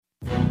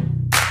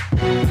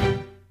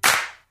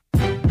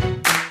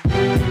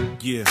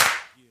Yeah.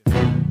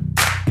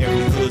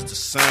 Every hood's the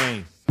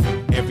same.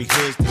 Every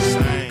hood's the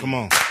same. Come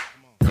on.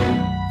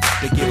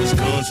 They give us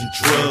guns and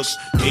drugs,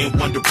 then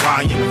wonder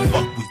why in the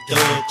fuck we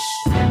thugs.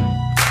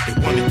 They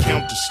wanna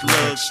count the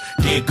slugs,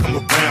 then come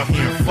around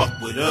here and fuck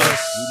with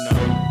us. You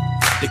know.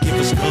 They give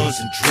us guns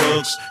and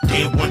drugs,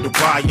 then wonder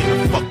why in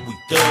the fuck we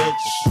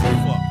thugs.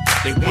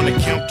 They wanna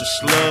count the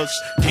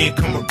slugs, then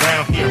come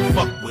around here and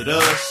fuck with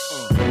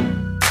us.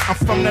 I'm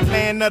from the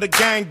land of the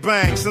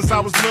gangbang. Since I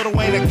was little,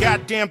 ain't a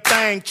goddamn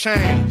thing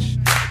changed.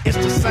 It's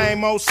the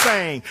same old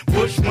same.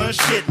 Bush run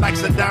shit like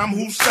Saddam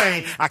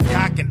Hussein. I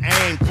cock and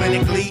aim,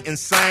 clinically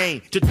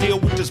insane. To deal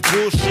with this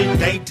bullshit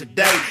day to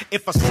day.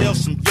 If I sell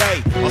some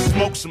yay or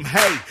smoke some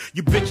hay,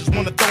 you bitches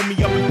wanna throw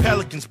me up in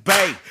Pelican's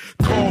Bay.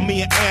 Call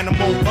me an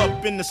animal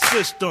up in the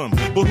system.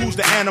 But who's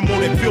the animal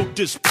that built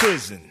this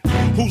prison?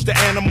 Who's the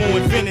animal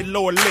invented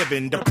lower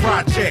living? The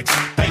projects.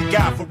 Thank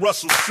God for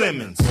Russell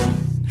Simmons.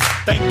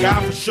 Thank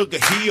God for Sugar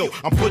Hill.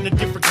 I'm putting a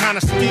different kind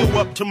of steel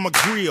up to my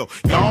grill.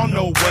 Y'all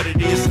know what it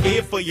is,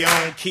 scared for your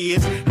own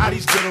kids. How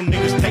these ghetto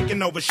niggas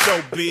taking over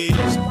showbiz.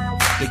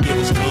 They give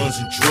us guns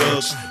and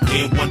drugs,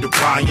 then wonder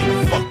why in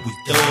the fuck we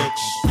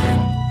thugs.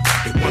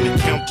 They wanna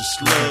count the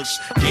slugs,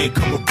 then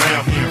come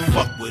around here and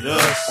fuck with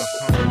us.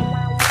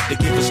 They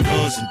give us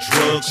guns and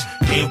drugs,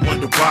 then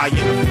wonder why in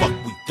the fuck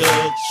we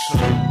thugs.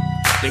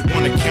 They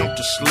wanna count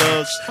the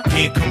slugs,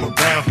 then come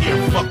around here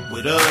and fuck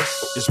with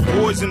us. It's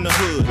boys in the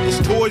hood,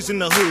 it's toys in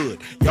the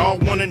hood. Y'all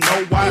wanna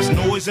know why it's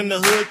noise in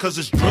the hood? Cause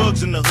it's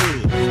drugs in the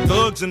hood,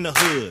 thugs in the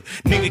hood.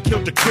 Nigga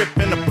killed the Crip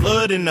and the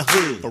blood in the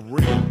hood. For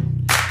real.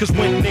 Cause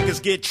when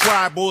niggas get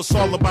tribal, it's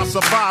all about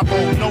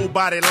survival,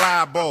 nobody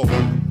liable.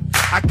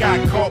 I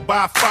got caught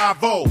by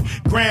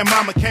 5-0.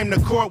 Grandmama came to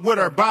court with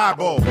her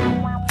Bible.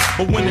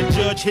 But when the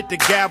judge hit the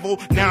gavel,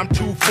 now I'm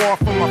too far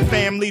from my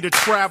family to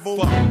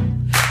travel.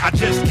 I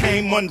just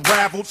came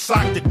unraveled,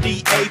 socked the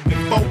DA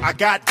before I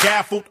got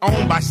gaffled,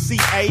 owned by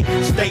CA,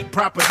 state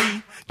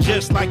property,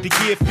 just like the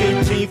year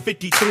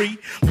 1553.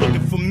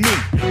 Looking for me,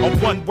 a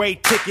one-way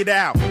ticket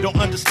out. Don't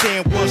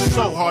understand what's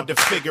so hard to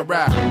figure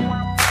out.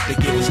 They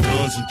give us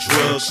guns and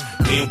drugs,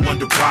 then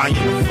wonder why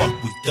in the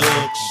fuck we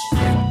thugs.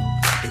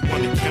 They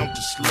wanna count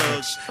the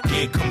slugs,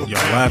 then come around.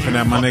 Y'all laughing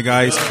at my nigga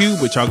Ice Cube,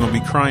 but y'all gonna be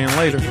crying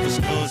later. They give us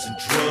guns and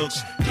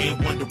drugs,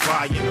 then wonder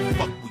why in the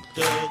fuck we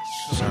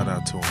thugs. Shout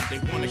out to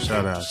him.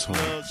 Shout out to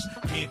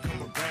him.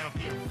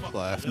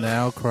 Laugh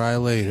now, cry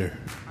later.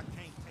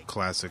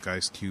 Classic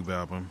Ice Cube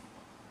album.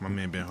 My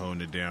man been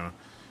holding it down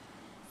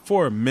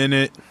for a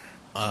minute.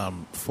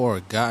 For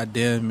a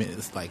goddamn minute.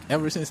 It's like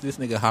ever since this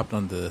nigga hopped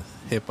on the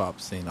hip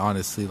hop scene,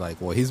 honestly, like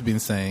what he's been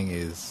saying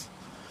is,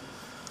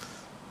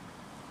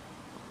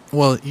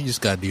 well, you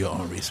just gotta do your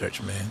own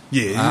research, man.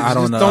 Yeah, I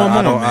don't know. Throw him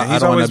on, man.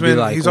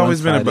 He's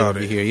always been about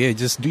it. Here. Yeah,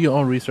 just do your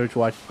own research.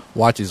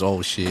 Watch his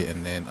old shit,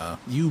 and then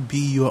you be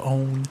your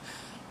own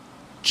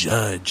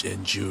judge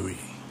and jury.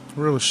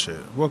 Real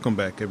shit. Welcome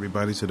back,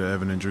 everybody, to the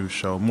Evan and Drew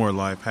Show. More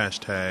life.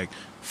 Hashtag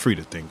free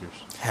the thinkers.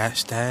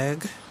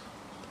 Hashtag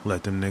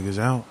let them niggas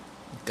out.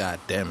 God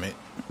damn it.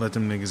 Let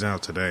them niggas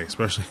out today,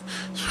 especially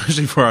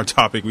for our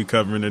topic we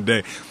covering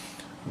today.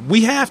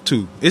 We have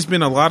to. It's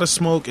been a lot of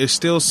smoke. It's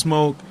still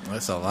smoke.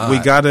 That's a lot.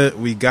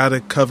 We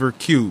gotta cover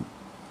Cube.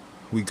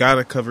 We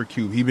gotta cover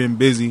Cube. He been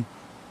busy.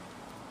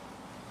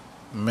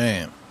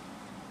 Man.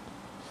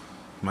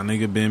 My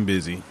nigga been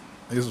busy.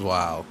 It's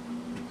wild.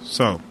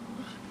 So,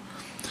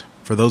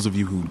 for those of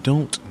you who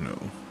don't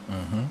know,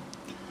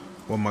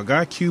 what my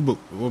guy Cube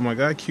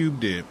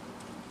did.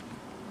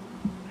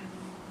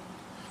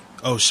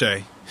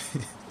 O'Shea.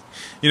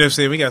 You know what I'm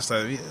saying? We got to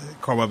start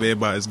call my man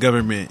by his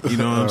government. You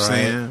know what I'm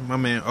saying? My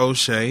man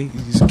O'Shea,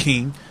 he's a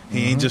king.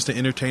 He ain't just an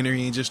entertainer.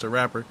 He ain't just a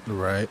rapper.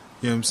 Right.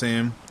 You know what I'm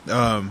saying?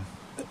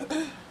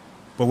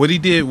 But what he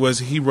did was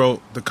he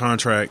wrote the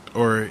contract,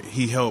 or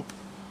he helped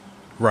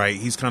write.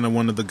 He's kind of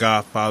one of the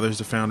godfathers,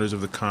 the founders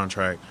of the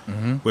contract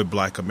with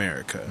Black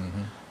America.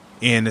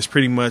 And it's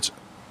pretty much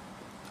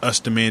us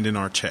demanding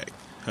our check,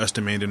 us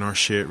demanding our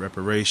shit,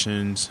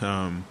 reparations.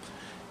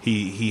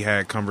 He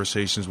had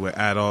conversations with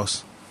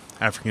ADOS,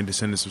 African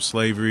Descendants of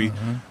Slavery.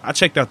 I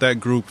checked out that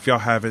group. If y'all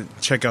haven't,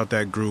 check out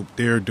that group.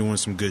 They're doing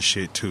some good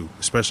shit too,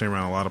 especially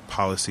around a lot of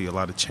policy, a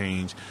lot of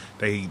change.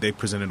 They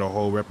presented a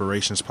whole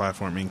reparations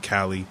platform in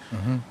Cali.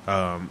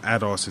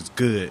 ADOS is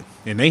good,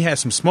 and they had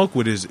some smoke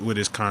with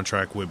his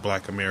contract with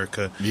Black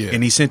America.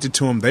 And he sent it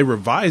to them. They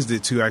revised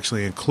it to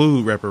actually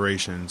include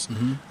reparations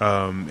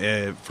from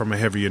a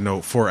heavier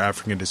note for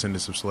African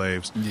Descendants of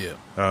slaves.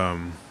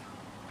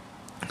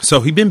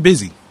 So he's been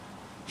busy.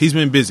 He's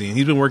been busy, and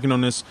he's been working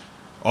on this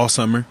all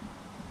summer.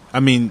 I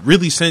mean,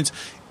 really since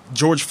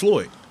George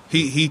Floyd.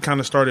 He kind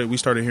of started, we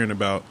started hearing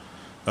about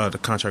the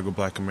contract with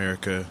Black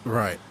America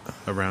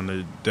around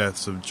the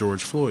deaths of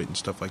George Floyd and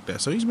stuff like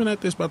that. So he's been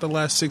at this about the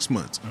last 6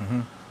 months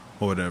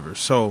or whatever.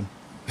 So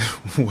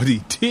what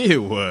he did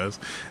was,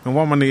 and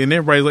while my nigga and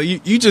everybody's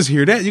like, you just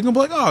hear that, you're going to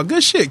be like, oh,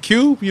 good shit,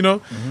 Cube, you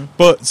know.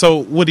 But so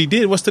what he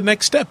did, what's the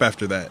next step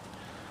after that?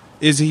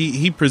 Is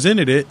he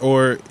presented it,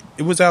 or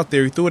it was out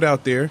there, he threw it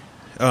out there.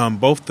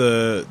 Both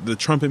the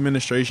Trump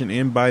administration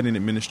and Biden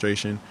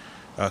administration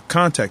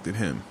contacted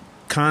him.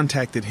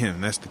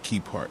 That's the key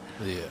part.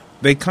 Yeah.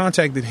 They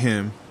contacted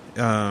him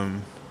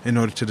in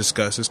order to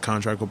discuss his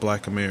contract with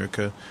Black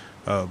America.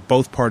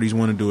 Both parties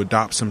wanted to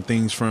adopt some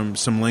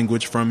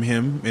language from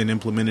him and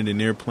implement it in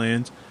their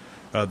plans.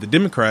 The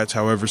Democrats,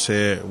 however,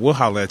 said, we'll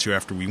holler at you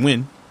after we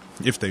win,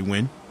 if they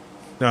win.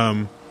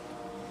 And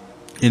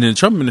then the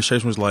Trump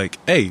administration was like,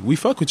 hey, we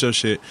fuck with your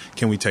shit.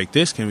 Can we take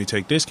this? Can we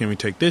take this? Can we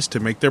take this to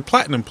make their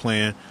platinum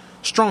plan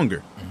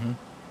stronger? Mm-hmm.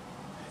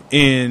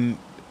 And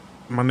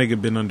my nigga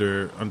been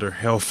under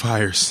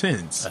hellfire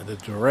since. Under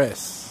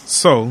duress.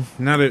 So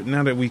now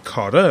that we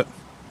caught up,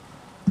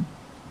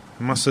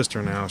 my sister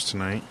in the house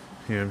tonight.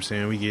 You know what I'm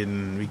saying? We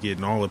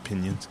getting all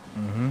opinions.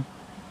 Mm-hmm.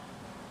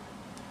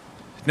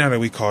 Now that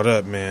we caught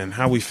up, man,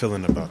 how we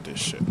feeling about this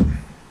shit?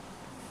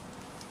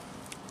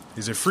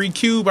 Is it Free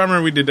Cube? I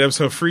remember we did the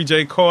episode Free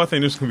J. Cole. I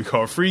think this is going to be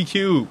called Free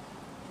Cube.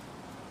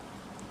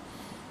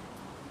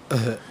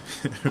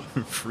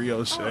 Free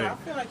O'Shea. I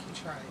feel like you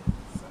tried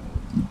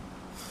it.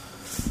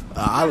 So.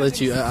 I'll let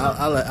you.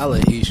 I'll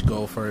let Ish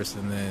go first,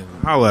 and then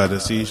I'll let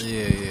us Ish.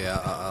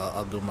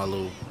 I'll do my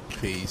little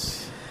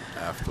piece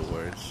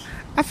afterwards.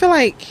 I feel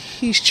like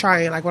he's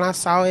trying. Like when I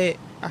saw it,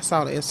 I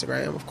saw the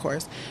Instagram, of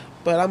course,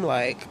 but I'm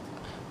like,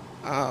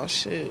 oh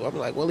shoot. I'm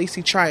like, well, at least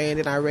he trying.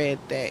 And I read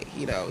that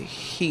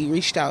he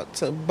reached out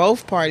to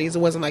both parties. It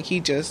wasn't like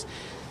he just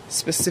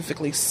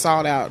specifically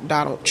sought out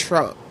Donald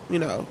Trump.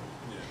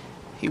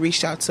 He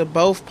reached out to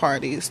both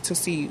parties to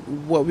see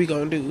what we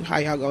gonna do, how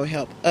y'all gonna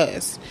help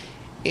us.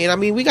 And I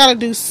mean, we gotta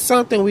do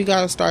something. We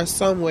gotta start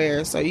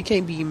somewhere. So you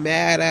can't be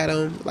mad at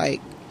him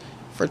like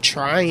for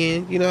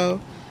trying.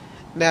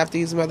 Now if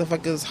these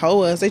motherfuckers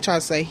hoe us, they try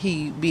to say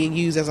he being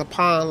used as a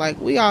pawn. Like,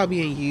 we all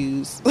being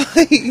used.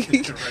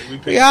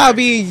 We all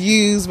being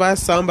used by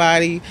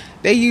somebody.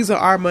 They using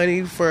our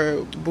money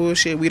for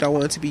bullshit we don't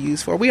want it to be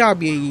used for. We all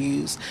being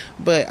used.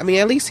 But I mean,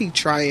 at least he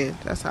trying.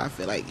 That's how I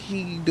feel like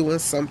he doing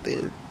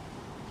something.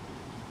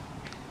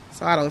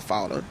 So I don't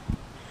fault him.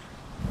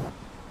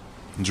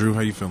 Drew,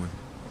 how you feeling?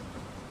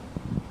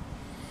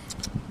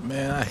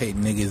 Man, I hate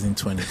niggas in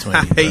 2020.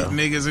 I hate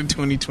niggas in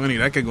 2020.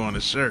 That could go on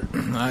a shirt.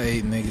 I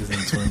hate niggas in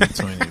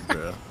 2020,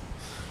 bro.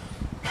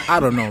 I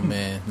don't know,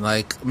 man.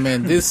 Like,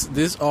 man,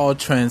 this all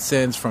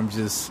transcends from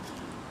just.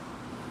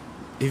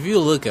 If you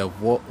look at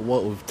what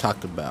we've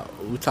talked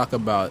about, we talk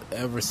about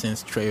ever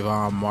since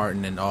Trayvon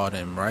Martin and all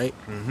them, right?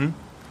 Mm-hmm.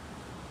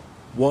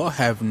 What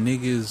have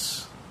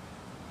niggas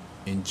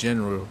in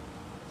general,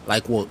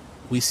 like what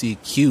we see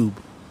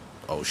Cube,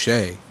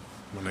 O'Shea,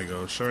 my nigga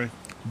O'Shea,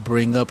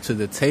 bring up to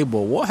the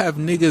table? What have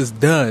niggas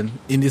done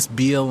in this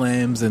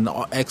BLMs and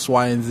X,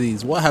 Y, and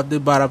Z's? What have they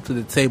brought up to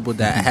the table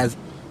that has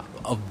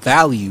a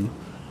value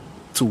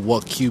to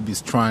what Cube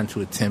is trying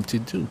to attempt to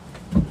do?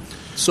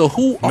 So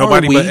who are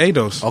Nobody we? but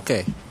ADOS.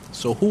 Okay,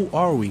 so who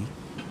are we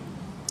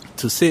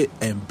to sit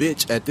and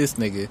bitch at this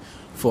nigga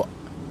for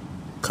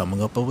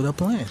coming up with a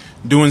plan?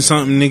 Doing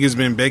something niggas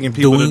been begging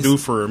people to do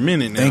for a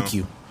minute now. Thank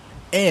you.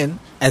 And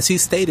as he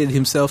stated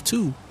himself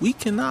too, we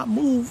cannot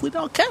move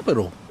without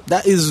capital.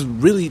 That is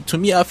really, to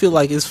me, I feel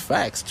like it's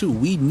facts too.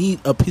 We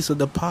need a piece of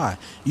the pie.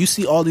 You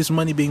see all this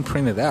money being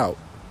printed out.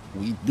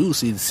 We do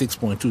see the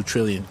 6.2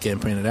 trillion getting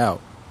printed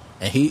out.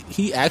 And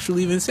he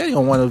actually even said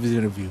on one of his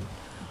interviews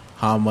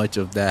how much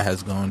of that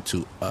has gone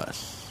to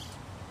us.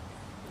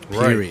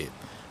 Period. Right.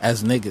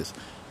 As niggas.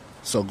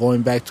 So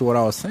going back to what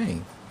I was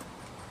saying,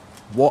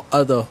 what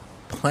other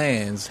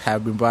plans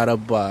have been brought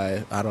up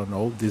by, I don't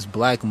know, these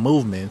black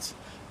movements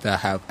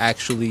that have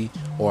actually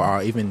or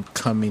are even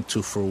coming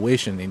to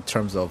fruition in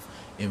terms of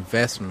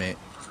investment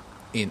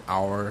in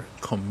our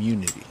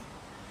community?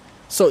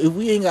 So if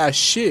we ain't got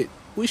shit,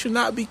 we should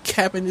not be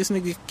capping this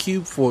nigga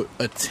Cube for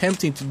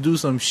attempting to do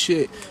some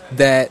shit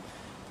that,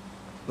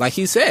 like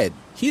he said,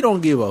 he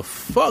don't give a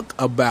fuck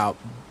about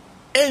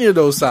any of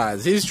those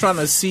sides. He's trying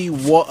to see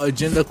what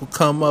agenda could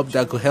come up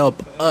that could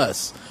help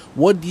us.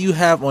 What do you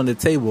have on the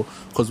table?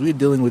 Because we're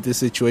dealing with this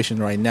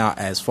situation right now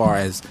as far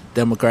as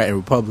Democrat and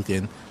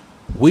Republican.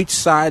 Which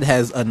side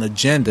has an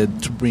agenda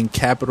to bring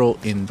capital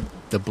in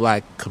the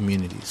black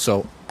community?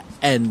 So,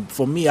 and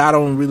for me, I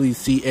don't really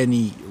see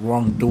any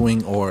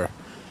wrongdoing or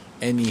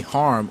any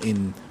harm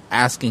in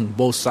asking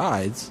both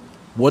sides,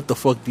 what the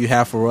fuck do you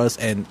have for us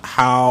and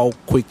how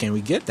quick can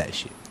we get that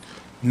shit?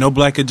 No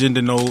black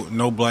agenda,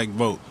 no black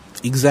vote.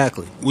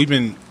 Exactly. We've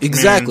been...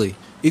 Exactly.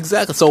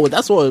 So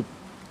that's what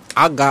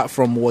I got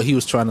from what he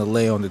was trying to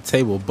lay on the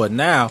table. But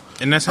now...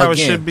 And that's how it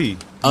should be.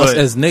 Us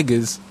as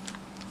niggas...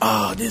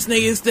 Oh, this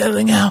nigga is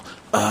selling out.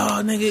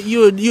 Oh, nigga,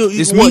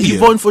 you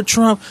voting for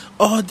Trump?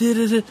 Oh,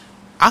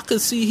 I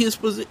could see his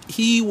position.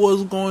 He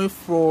was going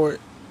for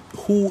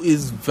who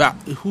is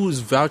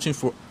vouching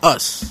for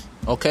us.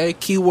 Okay,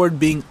 keyword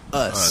being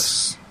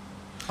us.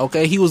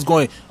 Okay, he was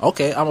going.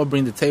 Okay, I'm gonna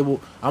bring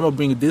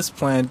this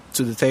plan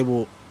to the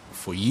table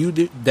for you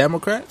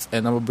Democrats,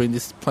 and I'm gonna bring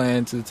this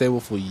plan to the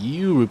table for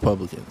you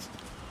Republicans.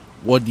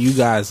 What do you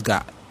guys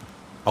got?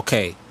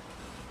 Okay.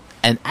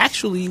 And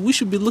actually, we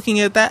should be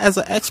looking at that as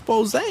an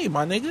expose,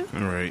 my nigga.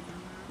 All right.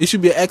 It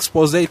should be an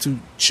expose to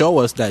show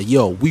us that,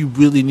 yo, we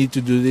really need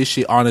to do this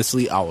shit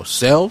honestly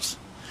ourselves.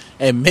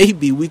 And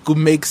maybe we could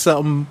make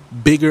something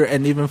bigger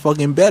and even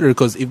fucking better.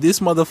 Because if these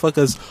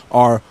motherfuckers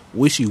are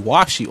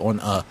wishy-washy on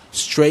a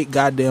straight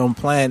goddamn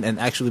plan and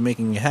actually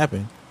making it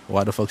happen,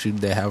 why the fuck should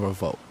they have a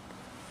vote?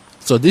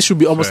 So this should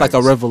be almost like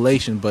a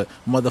revelation, but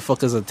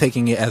motherfuckers are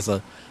taking it as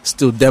a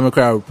still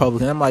Democrat or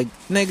Republican. I'm like,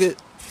 nigga,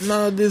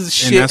 none of this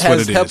shit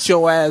has helped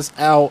your ass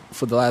out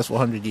for the last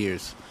 100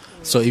 years.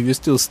 So if you're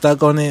still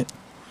stuck on it,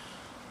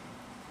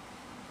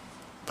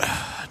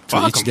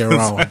 to each their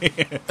own.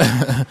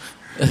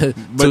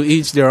 To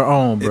each their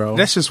own, bro.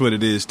 That's just what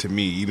it is to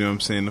me. You know what I'm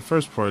saying? The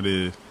first part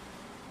is,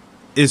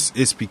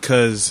 it's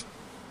because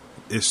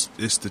it's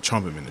the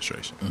Trump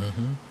administration.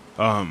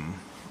 Mm-hmm.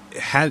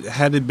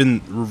 Had it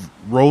been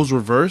roles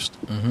reversed,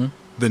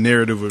 the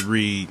narrative would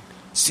read,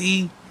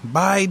 see,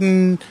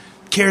 Biden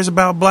cares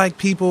about black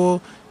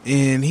people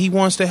and he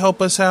wants to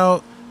help us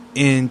out,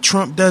 and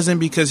Trump doesn't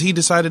because he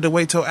decided to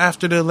wait till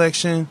after the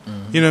election.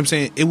 You know what I'm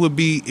saying? They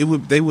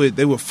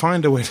would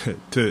find a way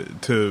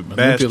to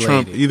bash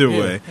Trump either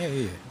way.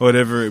 Yeah.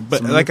 Whatever.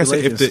 But like I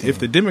said, if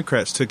the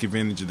Democrats took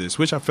advantage of this,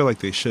 which I feel like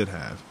they should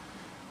have,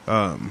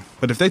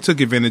 but if they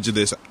took advantage of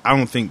this, I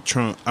don't think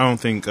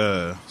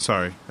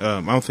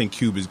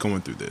Cube is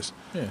going through this.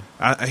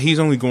 Yeah. He's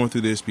only going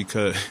through this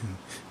because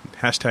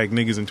hashtag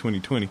niggas in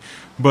 2020.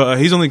 But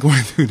he's only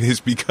going through this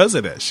because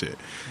of that shit. You know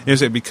what I'm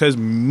saying? Because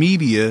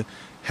media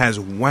has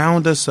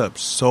wound us up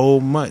so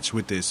much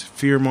with this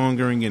fear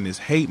mongering and this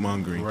hate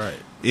mongering. Right.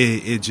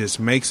 It just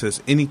makes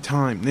us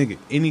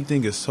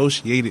anything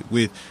associated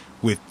with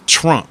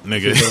Trump,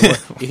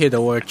 nigga. You hear the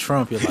word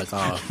Trump, you're like,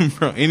 oh.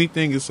 Bro,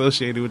 anything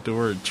associated with the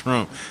word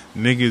Trump,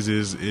 niggas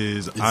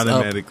is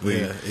automatically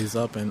is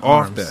up in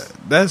off arms. that.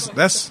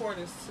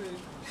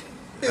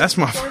 That's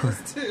my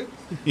first.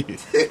 Yeah.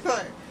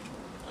 Like,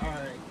 all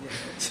right, yeah.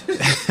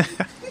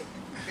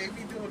 They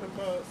be doing the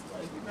most.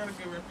 Like, you're not a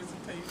good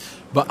representation.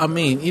 But I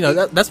mean, you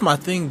know, that's my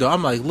thing, though.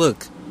 I'm like,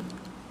 look,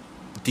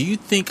 do you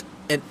think,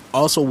 and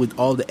also with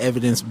all the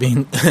evidence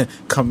being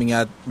coming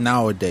out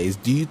nowadays,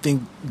 do you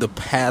think the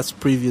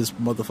previous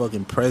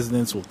motherfucking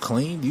presidents were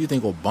clean? Do you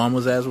think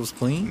Obama's ass was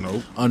clean?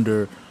 Nope.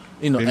 Under,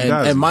 you know,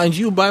 and mind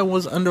you, Biden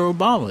was under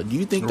Obama. Do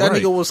you think that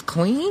nigga was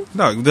clean?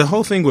 No, the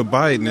whole thing with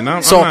Biden, and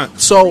I'm not.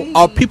 So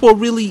are people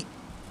really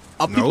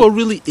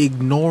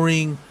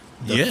ignoring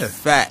the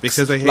facts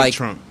because they hate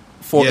Trump?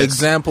 For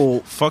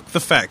example, fuck the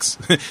facts.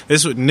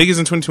 This is what niggas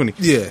in 2020.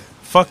 Yeah.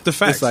 Fuck the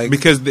facts, like,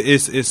 because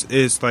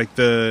it's like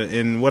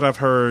and what I've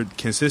heard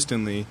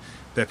consistently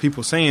that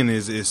people saying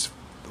is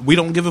we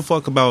don't give a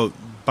fuck about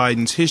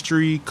Biden's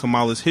history,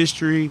 Kamala's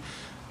history.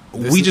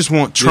 We just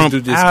want Trump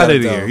out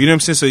of there. You know what I'm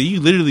saying? So you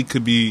literally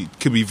could be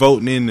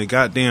voting in the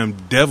goddamn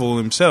devil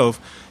himself.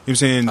 You know what I'm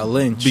saying? A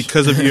lynch.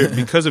 because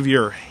of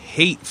your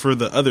hate for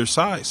the other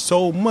side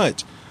so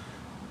much.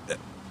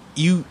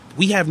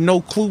 We have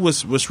no clue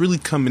what's really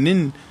coming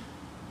in.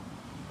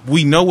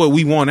 We know what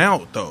we want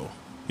out, though.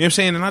 You know what I'm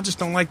saying? And I just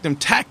don't like them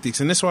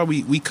tactics. And that's why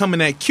we coming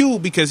at Q,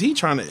 because he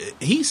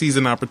sees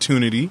an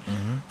opportunity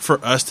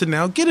for us to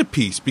now get a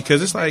piece.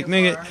 Because it's like,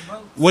 nigga,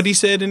 what he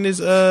said in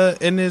his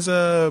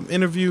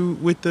interview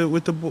with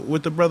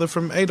the brother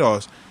from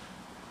ADOS.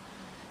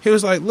 He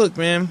was like, look,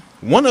 man,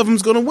 one of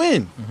them's gonna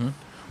win.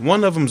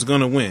 One of them's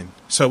gonna win.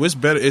 So it's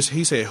better.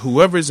 He said,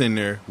 whoever's in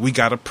there, we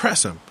gotta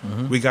press him.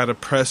 We gotta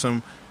press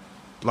him.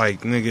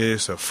 Like, nigga,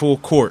 it's a full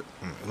court.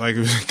 Like, it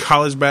was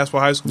college basketball,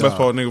 high school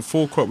basketball, nigga,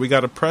 full court. We got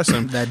to press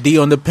him. That D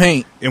on the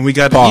paint. And we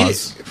got to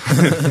pause.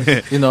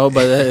 You know,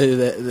 but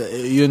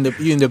you in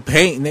the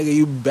paint, nigga,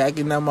 you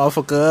backing that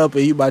motherfucker up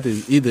and you about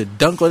to either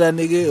dunk on that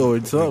nigga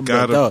or something.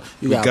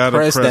 You got to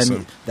press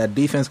that. That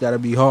defense got to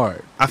be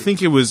hard. I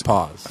think it was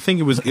pause. I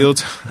think it was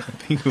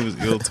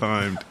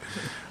ill-timed.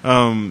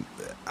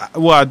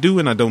 Well, I do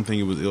and I don't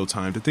think it was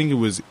ill-timed. I think it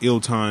was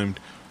ill-timed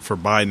for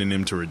Biden and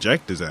them to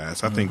reject his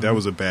ass. I think that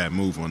was a bad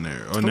move on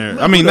there.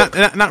 I mean,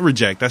 not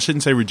reject. I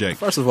shouldn't say reject.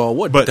 First of all,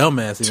 what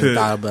dumbass even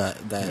thought about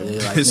that?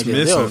 Like,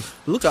 nigga,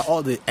 look at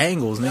all the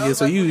angles, nigga.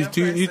 So you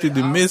to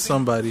dismiss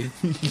somebody.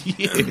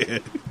 Yeah.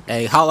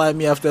 Hey, holla at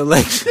me after the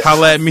election.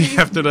 Holla at me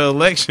after the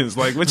elections.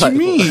 Like, what you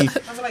mean? I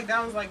feel like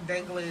that was like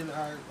dangling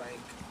our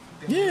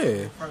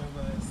in front of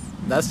us.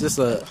 That's just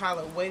a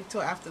holla. Wait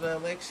till after the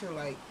election,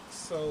 like.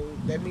 So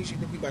that means you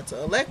think we about to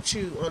elect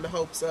you on the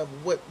hopes of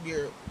what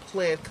your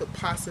plan could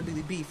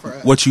possibly be for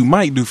us. What you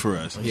might do for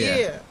us.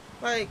 Yeah.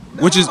 Like,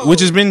 no. which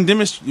has been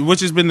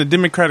the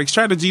Democratic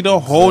strategy the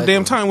whole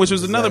damn time, which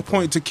was another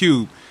point to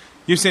Cube.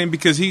 You're saying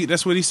because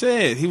that's what he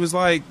said. He was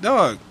like,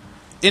 dog,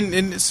 and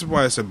this is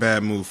why it's a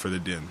bad move for the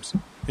Dems.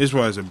 This is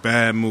why it's a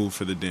bad move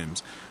for the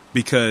Dems,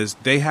 because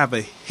they have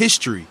a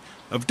history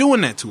of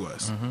doing that to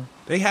us.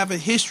 They have a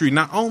history.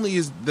 Not only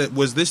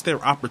was this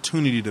their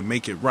opportunity to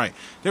make it right.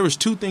 There was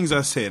two things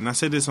I said, and I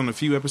said this on a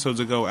few episodes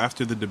ago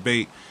after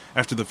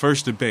the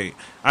first debate.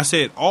 I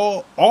said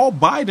all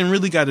Biden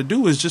really got to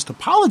do is just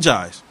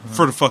apologize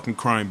for the fucking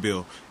crime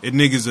bill, and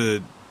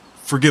niggas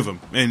forgive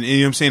him, and you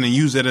know what I'm saying, and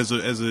use that as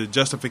a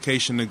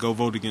justification to go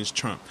vote against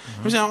Trump.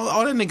 I'm saying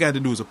all that nigga got to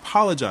do is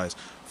apologize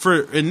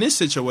for in this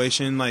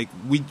situation, like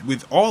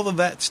with all of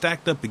that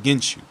stacked up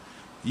against you,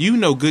 you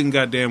know good and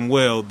goddamn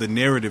well the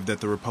narrative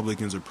that the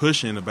Republicans are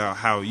pushing about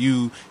how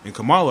you and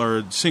Kamala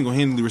are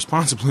single-handedly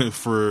responsible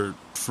for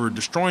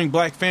destroying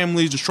black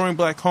families, destroying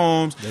black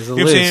homes. There's You a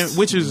know what I'm list.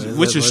 saying?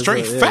 Which is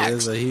straight facts.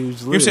 There's a huge You know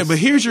list. what I'm saying? But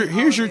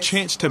here's your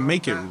chance to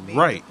make it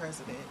right.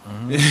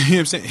 You know what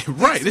I'm saying?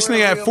 Right. This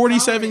nigga had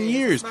 47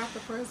 years.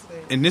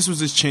 And this was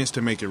his chance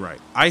to make it right.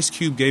 Ice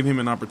Cube gave him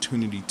an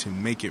opportunity to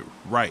make it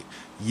right.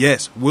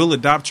 Yes, we'll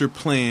adopt your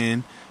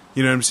plan,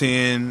 you know what I'm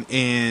saying,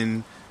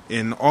 and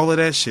all of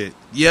that shit.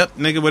 Yep,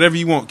 nigga, whatever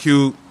you want,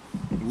 Cube.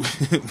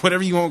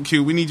 Whatever you want,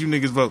 Cube. We need you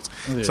niggas votes.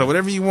 Yeah. So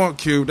whatever you want,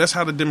 Cube, that's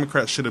how the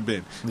Democrats should have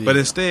been. Yeah. But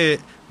instead,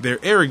 their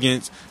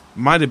arrogance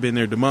might have been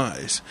their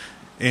demise.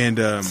 And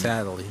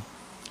sadly.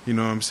 You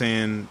know what I'm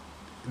saying?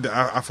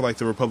 I feel like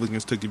the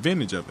Republicans took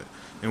advantage of it.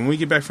 And when we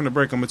get back from the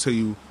break, I'm going to tell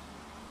you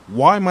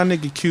why my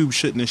nigga Cube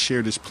shouldn't have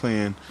shared his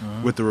plan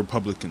with the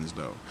Republicans,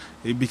 though.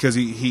 Because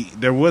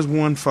there was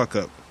one fuck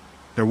up.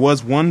 There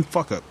was one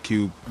fuck up,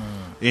 Cube.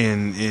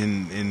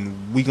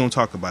 And we gonna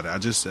talk about it. I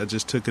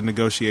just took a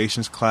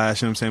negotiations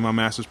class, you know what I'm saying, my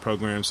master's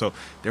program. So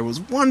there was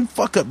one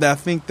fuck up that I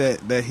think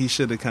that he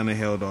should have kind of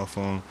held off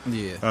on.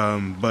 Yeah.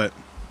 But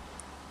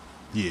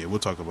yeah, we'll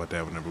talk about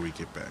that whenever we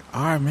get back.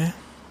 All right, man.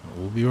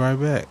 We'll be right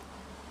back.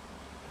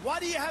 What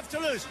do you have to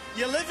lose?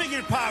 You're living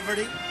in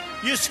poverty.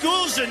 Your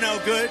schools are no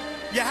good.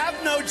 You have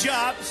no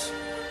jobs.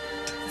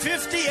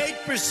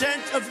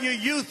 58% of your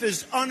youth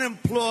is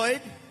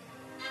unemployed.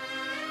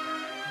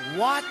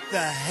 What the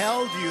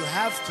hell do you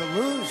have to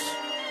lose?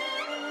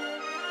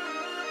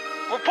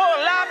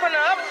 Reporting live from the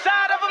other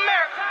side of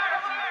America.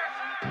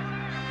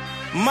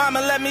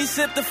 Mama let me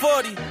sip the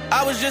 40.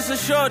 I was just a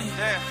shorty.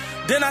 Damn.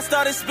 Then I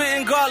started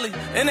spitting garlic,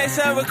 and they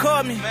said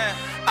record me. Man.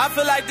 I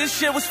feel like this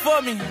shit was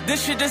for me.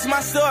 This shit, this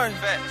my story.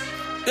 Facts.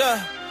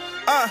 Yeah.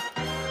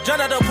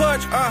 Jumped out the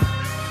porch.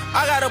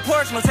 I got a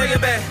porch, no take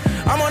it back.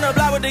 I'm on the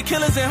block with the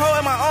killers and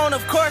holding my own,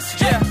 of course.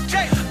 Yeah.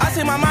 I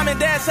see my mom and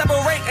dad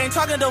separate, ain't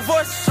talking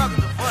divorce.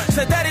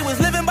 Said daddy was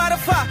living by the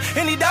fire,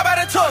 and he died by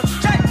the torch.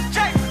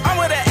 I'm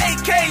where the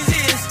AKs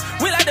is.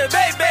 We like the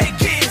baby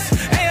kids.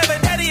 Ain't ever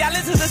daddy, I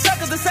listen to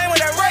suckers the same way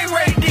that Ray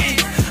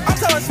did. I'm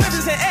telling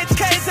Smithers and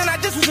HKs, and I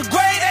just was a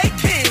grade 8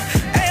 kid.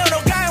 Ain't on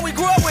no guy, and we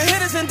grew up with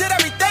hitters and did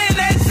everything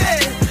they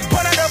said.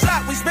 Point out the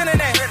block, we spinning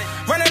that.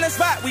 Running the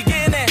spot, we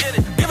getting that.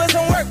 Give us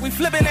some work, we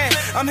flipping that.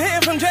 I'm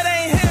hitting from jet, I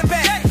ain't hitting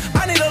back.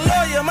 I need a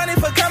lawyer, money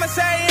for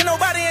commissary, ain't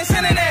nobody ain't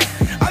sending that.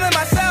 I'm in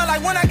my cell, like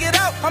when I get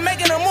out, I'm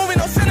making a movie,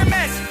 no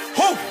Cinemax.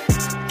 Whoo,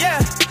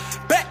 yeah.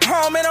 Back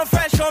home and I'm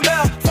fresh on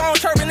bail. Phone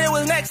chirping, it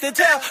was next to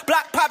tail.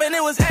 Block popping,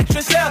 it was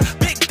extra sell.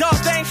 Big dog,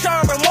 they ain't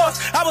showing remorse.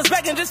 I was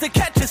begging just to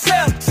catch a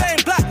cell. Same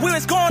block, we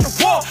was going to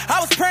war. I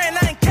was praying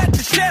I ain't catch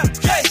a shell.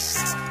 Yeah.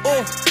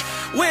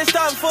 We ain't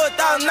starting for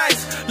 1,000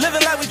 nights.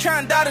 Living like we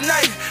trying to die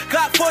tonight.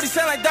 Got 40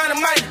 cent like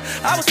dynamite.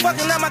 I was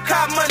fucking up my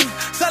car money.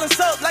 Selling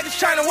soap like it's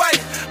China White.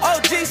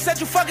 OG said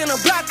you fucking a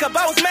block up.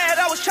 I was mad,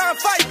 I was trying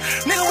to fight.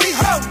 Nigga, we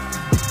home.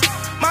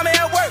 Mommy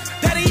at work,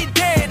 daddy he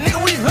dead. Nigga,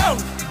 we home.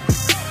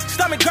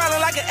 Stomach growling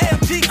like an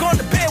AMG. Going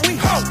to bed,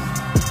 we home.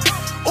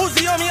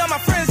 Uzi on me, all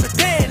my friends are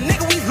dead.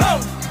 Nigga, we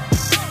home.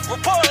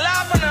 Reporting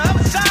live from the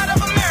other side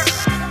of America.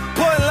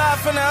 Reporting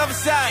live from the other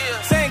side.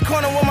 Same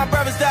corner where my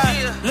brothers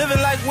died. Living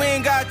like we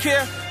ain't got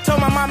care. Told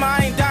my mama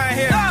I ain't dying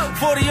here.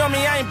 40 on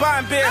me, I ain't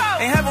buying beer.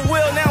 Ain't have a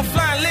wheel, now I'm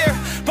flying Lear.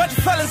 Bunch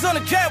of fellas on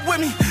the jet with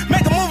me.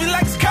 Make a movie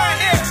like it's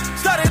current air.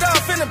 Started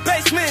off in the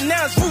basement,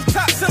 now it's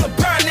rooftops in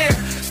LeBron there.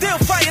 Still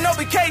fighting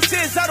over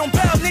cases. I don't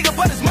bail, nigga,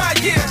 but it's my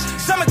year.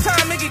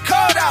 Summertime, it get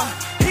cold out.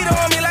 Heat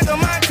on me like a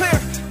mind clear.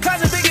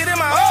 Closet bigger than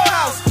my old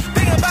house.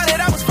 Thinking about it,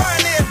 I was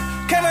fine there.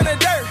 Came in the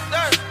dirt.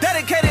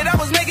 Dedicated, I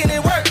was making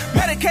it work.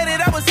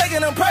 Medicated, I was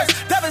taking them perks.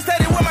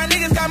 Devastated when my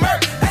niggas got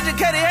murked.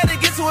 Educated, had to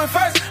get to it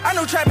first. I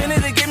knew trapping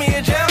it'd get me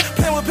in jail.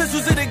 Playing with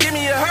pistols it'd give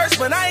me a hearse.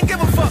 But I ain't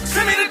give a fuck.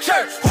 Send me to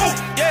church. Woo.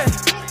 Yeah.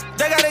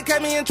 They gotta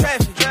catch me in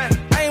traffic.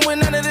 I ain't with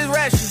none of this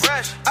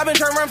ratchet. I've been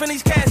trying to run from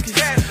these caskets.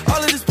 All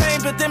of this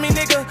pain, but then me,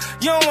 nigga,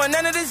 you don't want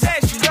none of this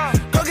action.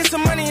 Go get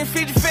some money and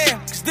feed your fam,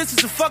 cause this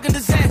is a fucking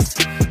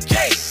disaster.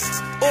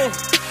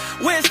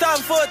 We ain't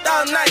starting for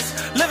 1,000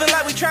 nights. Living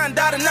like we trying to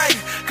die tonight.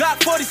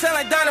 Got 40 cent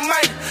like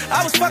dynamite.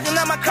 I was fucking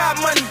up my car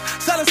money.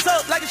 Selling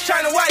soap like it's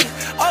China White.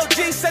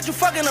 OG said you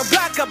fucking a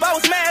block up. I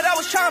was mad, I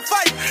was trying to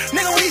fight.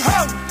 Nigga, we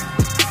home.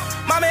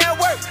 Mommy at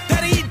work,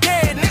 daddy he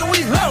dead. Nigga,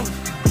 we home.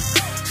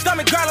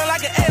 Stomach growling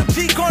like an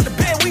AMG. Going to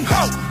bed, we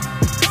home.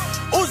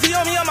 Uzi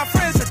on me, all my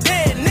friends are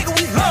dead. Nigga,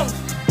 we home.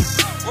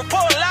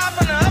 Reporting live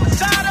from the other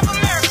side of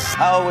America.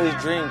 I always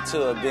dreamed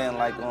too of being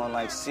like on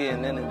like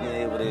CNN and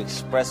being able to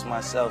express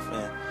myself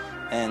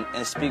and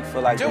speak for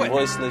like the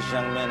voiceless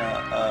young men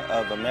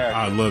of America.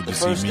 I love to see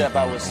the first step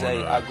I would on,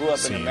 say, I grew up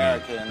CNN. in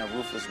America in a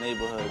ruthless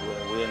neighborhood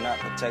where we are not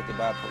protected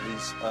by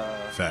police.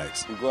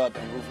 Facts. We grew up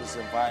in ruthless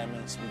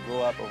environments. We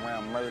grew up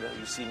around murder.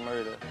 You see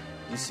murder.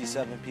 You see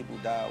 7 people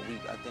die a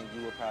week. I think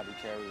you would probably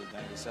carry a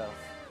gun yourself.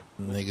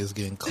 Niggas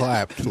getting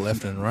clapped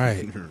left and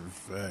right.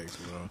 Facts,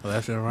 bro.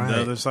 Left and right.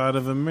 The other side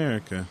of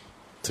America.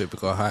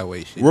 Typical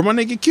highway shit. Where my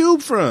nigga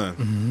Cube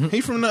from?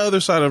 He from the other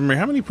side of America.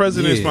 How many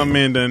presidents my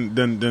man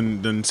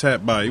done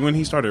sat by when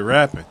he started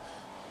rapping? A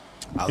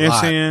You know what I'm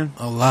lot. saying?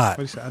 A lot.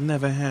 What he said, I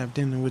never have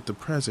dinner with the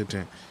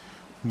president.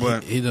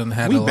 But He done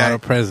had we a lot back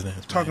of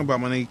presidents. talking about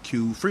my nigga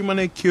Cube. Free my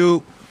nigga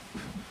Cube.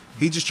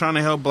 He just trying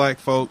to help black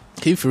folk.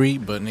 He free,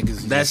 but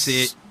niggas. That's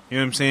just, it. You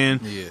know what I'm saying?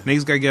 Yeah.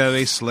 Niggas gotta get out of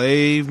their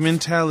slave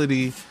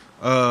mentality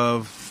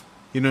of,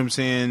 you know what I'm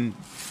saying,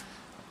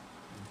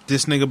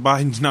 this nigga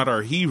Biden's not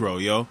our hero,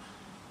 yo.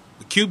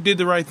 Cube did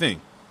the right thing.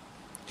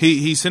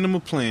 He sent him a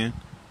plan.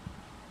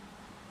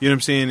 You know what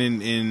I'm saying?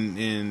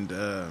 And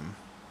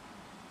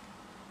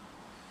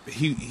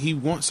he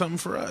wants something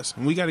for us.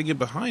 And we gotta get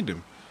behind him.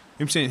 You know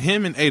what I'm saying?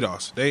 Him and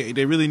ADOS,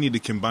 they really need to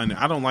combine it.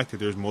 I don't like that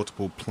there's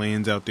multiple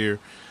plans out there.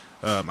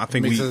 I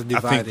think makes us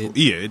divided.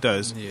 yeah, it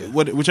does. Yeah.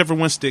 Whichever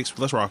one sticks,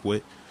 let's rock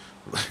with.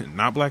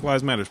 Not Black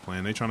Lives Matter's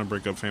plan. They trying to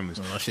break up families.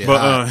 Oh, shit,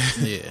 But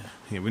yeah.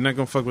 yeah, we're not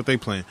gonna fuck with they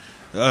plan.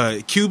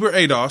 Cube or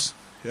ADOS.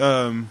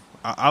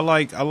 I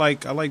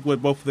like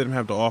what both of them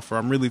have to offer.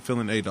 I'm really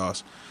feeling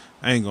ADOS.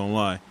 I ain't gonna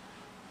lie.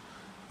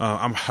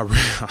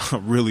 I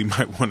really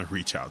might want to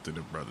reach out to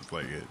them brothers.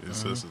 Like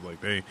it's just like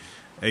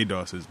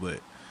ADOS is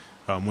lit.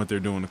 What they're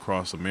doing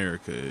across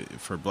America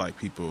for black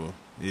people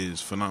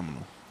is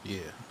phenomenal. Yeah.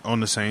 On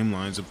the same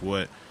lines of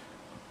what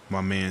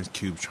my man's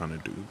Cube trying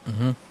to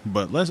do.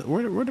 But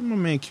where did my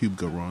man Cube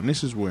go wrong?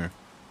 This is where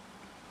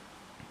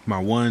my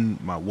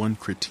one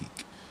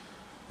critique,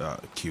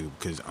 Cube,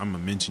 because I'm gonna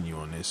mention you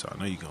on this, so I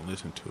know you're gonna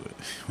listen to it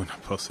when I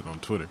post it on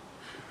Twitter.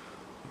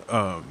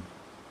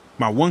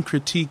 My one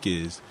critique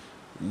is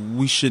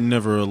we should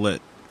never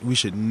let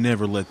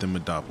them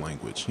adopt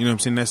language. You know what I'm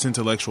saying? That's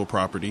intellectual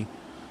property.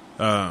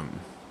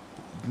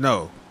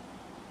 No.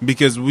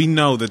 Because we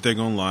know that they're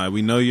gonna lie.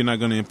 We know you're not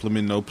gonna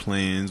implement no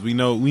plans. We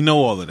know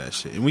all of that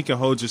shit. And we can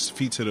hold your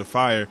feet to the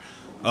fire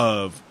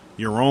of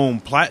your own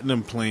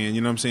platinum plan,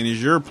 you know what I'm saying,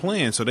 is your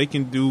plan, so they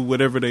can do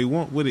whatever they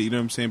want with it, you know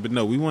what I'm saying? But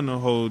no, we want to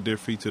hold their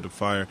feet to the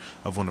fire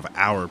of one of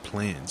our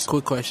plans.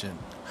 Quick question.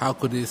 How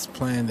could this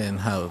plan then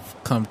have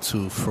come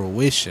to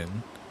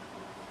fruition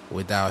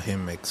without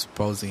him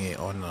exposing it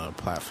on a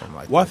platform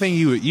like Well, this? I think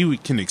you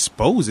can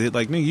expose it.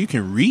 Like, nigga, you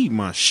can read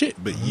my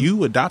shit, but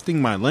you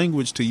adopting my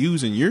language to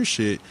use in your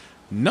shit,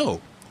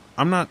 no.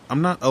 I'm not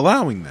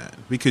allowing that,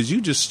 because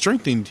you just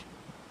strengthened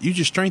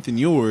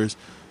yours.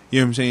 You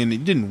know what I'm saying?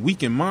 It didn't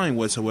weaken mine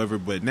whatsoever,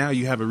 but now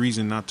you have a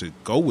reason not to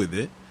go with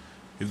it,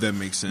 if that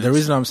makes sense. The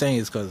reason I'm saying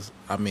is because,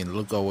 I mean,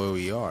 look at where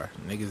we are.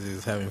 Niggas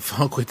is having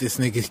fun with this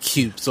nigga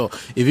Cube. So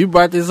if you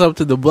brought this up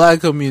to the black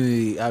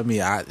community, I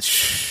mean,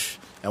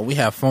 and we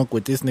have fun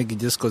with this nigga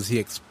just because he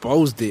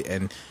exposed it.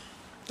 And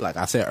like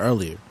I said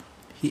earlier,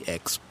 he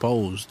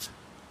exposed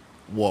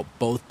what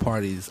both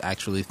parties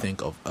actually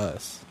think of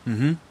us.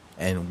 Mm-hmm.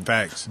 And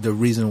Facts. the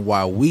reason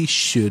why we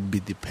should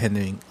be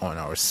depending on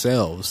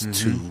ourselves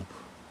to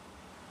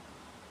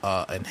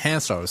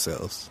enhance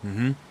ourselves.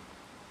 Mm-hmm.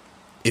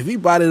 If he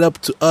brought it up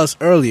to us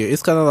earlier,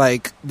 it's kind of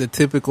like the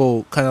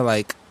typical kind of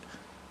like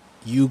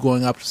you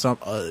going up to some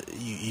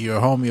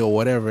your homie or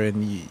whatever,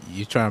 and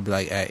you trying to be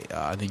like, "Hey,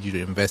 I need you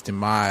to invest in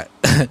my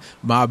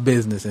my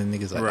business," and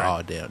niggas like, Right.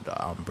 "Oh damn, dog,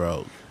 I'm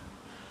broke.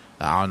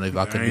 I don't know if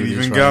I could I do ain't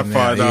this even right got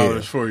now. $5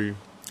 Yeah. for you.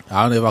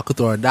 I don't know if I could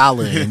throw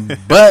 $1 in,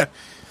 but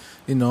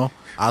you know,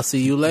 I'll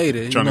see you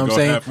later." You Trying know to what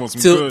go I'm half on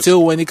saying? some goods.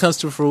 Till when it comes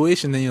to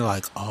fruition, then you're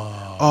like,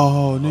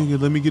 Oh, nigga,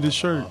 let me get a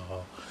shirt.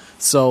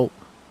 So,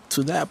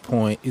 to that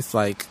point, it's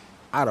like,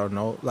 I don't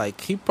know, like,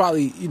 he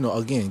probably, you know,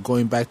 again,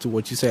 going back to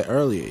what you said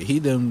earlier, he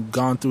done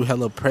gone through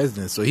hella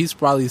presidents, so he's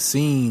probably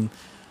seen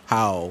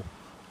how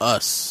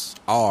us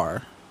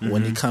are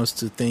when it comes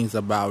to things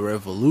about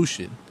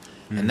revolution.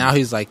 And now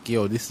he's like,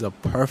 yo, this is a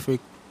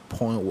perfect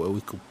point where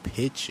we could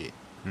pitch it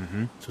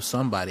to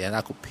somebody, and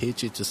I could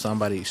pitch it to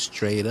somebody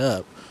straight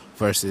up.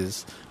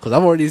 Versus, because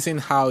I've already seen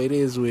how it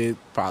is with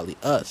probably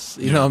us.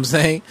 You know what I'm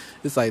saying?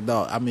 It's like,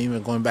 dog, I mean,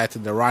 even going back to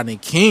the Rodney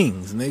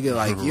Kings, nigga,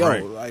 like, yo,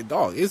 Right. like,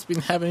 dog, it's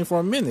been happening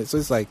for a minute. So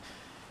it's like,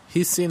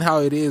 he's seen how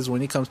it is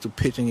when it comes to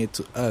pitching it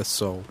to us.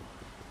 So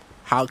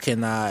how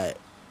can I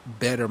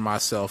better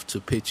myself to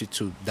pitch it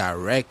to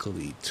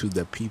directly to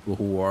the people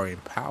who are in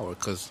power?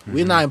 Because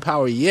we're not in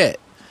power yet.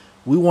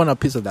 We want a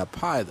piece of that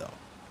pie, though.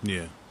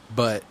 Yeah.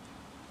 But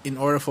in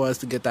order for us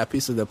to get that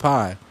piece of the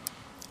pie,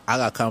 I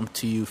gotta come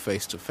to you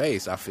face to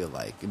face. I feel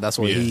like that's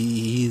where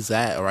he's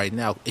at right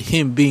now.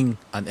 Him being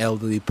an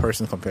elderly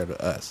person compared to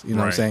us, you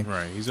know what I'm saying?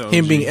 Right. He's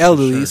Him being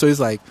elderly, so he's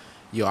like,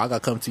 yo, I gotta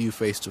come to you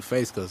face to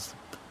face because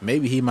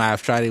maybe he might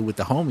have tried it with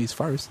the homies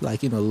first,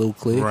 like, you know, Lil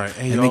Click. Right.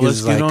 Hey, and yo, niggas let's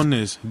is get like, on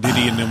this.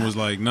 Diddy and them was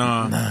like,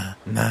 nah. nah.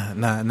 And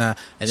then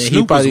Snoop he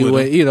was probably with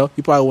went, him. you know,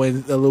 he probably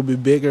went a little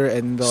bit bigger,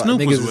 and the Snoop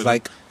was niggas with is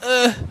like,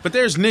 But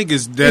there's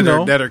niggas that You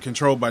know. that are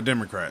controlled by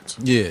Democrats.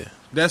 yeah.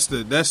 That's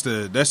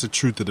the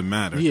truth of the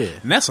matter. Yeah.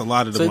 And that's a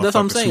lot of the So that's what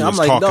I'm motherfuckers saying. who I'm was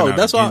like, talking dog, out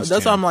that's why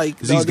against I'm him. like,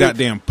 'Cause these dog,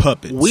 goddamn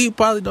puppets. We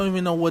probably don't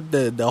even know what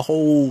the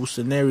whole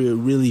scenario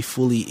really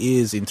fully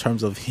is in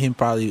terms of him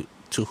probably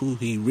to who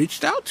he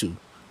reached out to.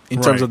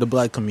 in terms of the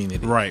black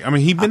community. Right. I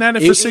mean, he's been at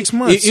it for 6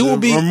 months it will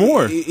be, or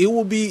more. It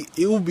will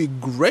be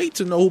great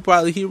to know who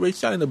probably he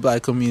reached out in the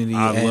black community.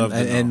 I love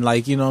that. And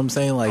like, you know what I'm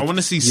saying? Like, I want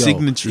to see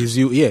signatures.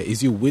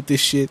 Is you with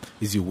this shit?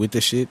 Is you with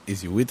the shit?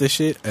 Is you with the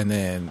shit? And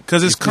then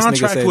because it's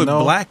contract with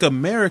no, Black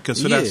America,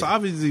 so that's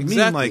obviously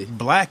mean like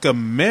Black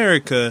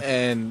America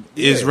and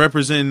is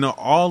representing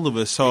all of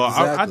us. So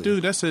I do.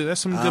 That's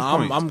some good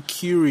points. I'm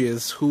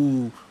curious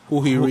who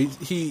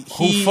he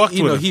fucked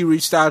with him? He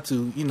reached out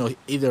to,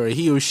 either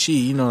he or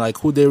she, like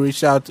who they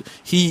reached out to.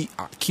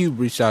 Cube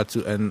reached out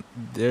to, and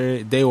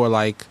they were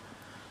like,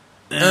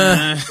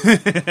 nah,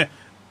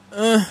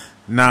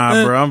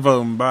 bro, I'm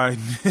voting Biden.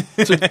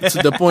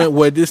 to the point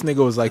where this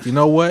nigga was like, you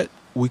know what,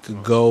 we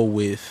could go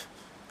with,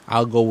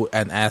 I'll go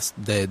and ask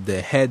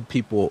the head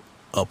people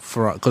up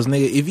front, because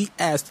nigga, if he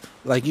asked,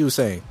 like you were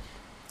saying,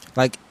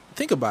 like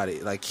think about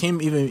it, like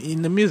him even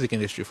in the music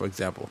industry, for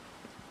example.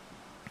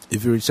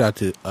 If you reach out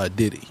to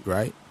Diddy,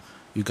 right?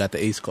 You got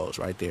the East Coast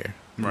right there.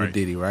 Right. With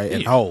Diddy, right? Yeah.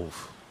 And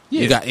Hove.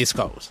 Yeah. You got East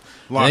Coast.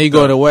 Locked then you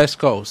go up. to West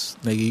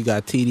Coast. Nigga, you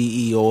got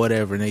TDE or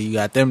whatever. Nigga, you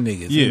got them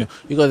niggas. Yeah.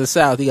 You go to the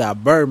South, you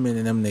got Birdman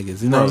and them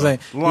niggas. You know what I'm saying?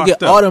 Locked You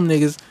get up. all them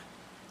niggas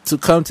to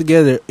come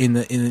together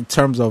in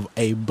terms of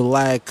a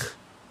black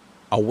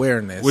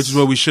awareness. Which is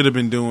what we should have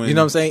been doing. You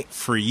know what I'm saying?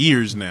 For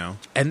years now.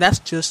 And that's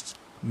just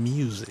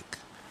music.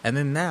 And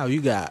then now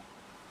you got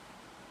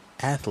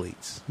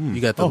athletes. You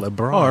got the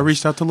LeBron. Oh, I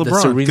reached out to the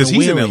LeBron Serena because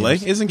he's in LA.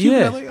 Williams. Isn't Cube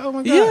in LA? Oh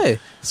my god. Yeah.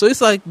 So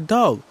it's like,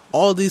 dog,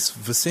 all these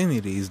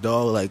vicinities,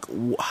 dog. Like,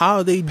 how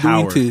are they doing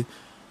Power. to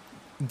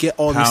get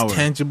all Power. these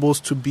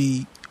tangibles to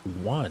be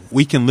one?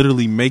 We can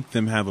literally make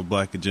them have a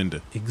black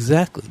agenda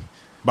Exactly.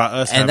 by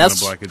us And having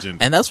a black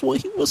agenda. And that's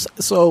what he was.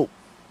 So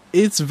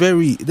it's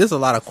there's a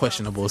lot of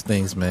questionable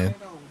things, man.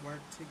 They don't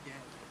work together.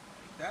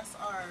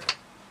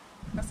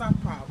 That's our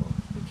problem.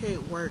 We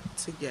can't work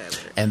together.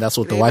 And that's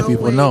what the Ain't white no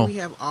people way know. We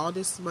have all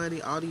this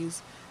money, all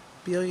these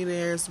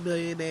billionaires,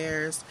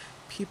 millionaires,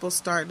 people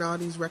starting all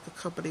these record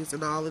companies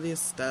and all of this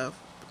stuff,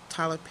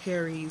 Tyler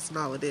Perry's and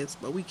all of this,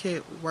 but we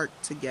can't work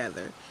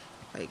together.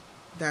 Like,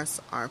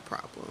 that's our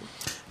problem.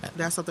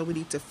 That's something we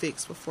need to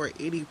fix before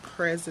any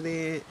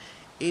president,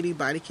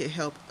 anybody can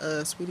help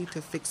us. We need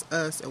to fix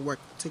us and work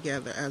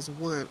together as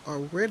one, or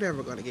we're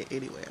never going to get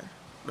anywhere.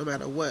 No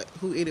matter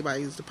who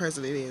anybody's the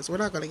president is, we're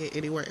not going to get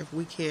anywhere if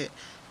we can't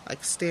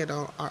like stand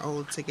on our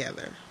own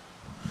together.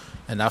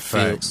 And I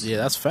feel, Facts. yeah,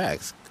 that's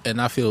facts.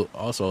 And I feel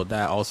also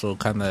that also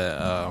kind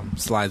of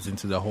slides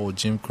into the whole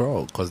Jim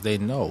Crow, because they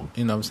know,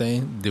 you know what I'm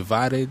saying?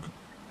 Divided,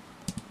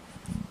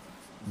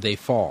 they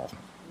fall.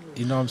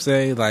 You know what I'm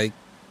saying? Like,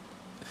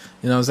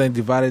 you know what I'm saying?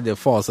 Divided, they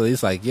fall. So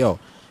it's like, yo,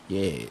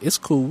 yeah, it's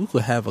cool. We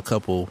could have a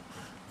couple,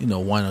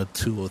 one or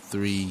two or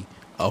three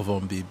of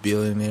them be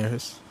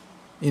billionaires.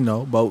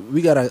 But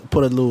we got to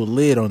put a little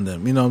lid on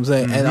them, you know what I'm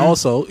saying? Mm-hmm. And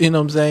also, you know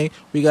what I'm saying?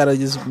 We got to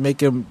just make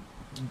them,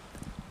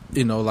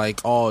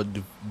 like all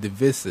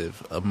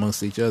divisive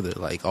amongst each other.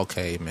 Like,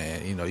 okay,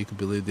 man, you could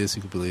believe this,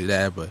 you could believe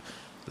that, but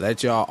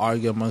let y'all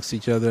argue amongst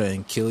each other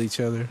and kill each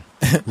other.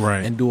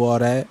 Right. And do all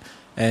that.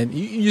 And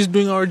you're just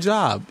doing our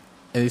job.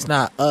 And it's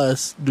not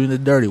us doing the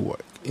dirty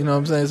work. You know what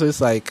I'm saying? So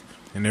it's like...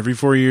 And every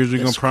 4 years, we're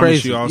going to promise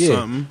crazy. you all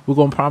something. We're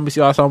going to promise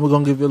you all something. We're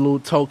going to give you a little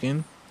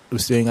token. We're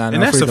still got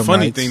and that's the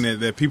funny rights. thing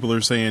that people are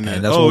saying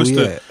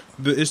that,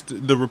 it's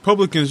the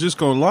Republicans just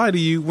going to lie to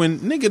you when,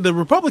 nigga, the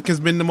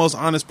Republicans been the most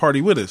honest party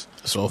with us.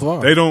 So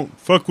far. They don't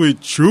fuck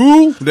with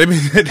you. They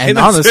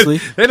honestly,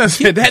 they done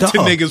said that to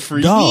niggas for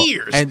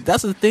years. And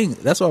that's the thing.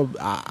 That's why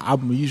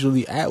I'm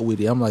usually at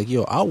with it. I'm like,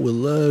 yo, I would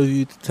love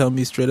you to tell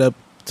me straight up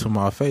to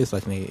my face,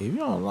 like, nigga, if you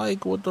don't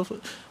like what the fuck,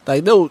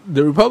 like, no,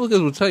 the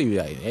Republicans will tell you,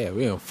 like, yeah,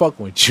 we ain't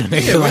fucking with you,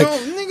 nigga. Yeah, like,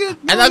 nigga,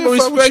 and I can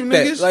respect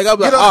that. Niggas. Like, I'm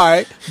like, all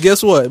right,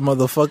 guess what,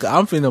 motherfucker,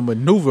 I'm finna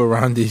maneuver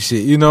around this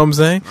shit. You know what I'm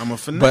saying? I'm a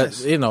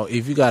finesse. But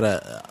if you got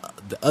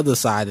the other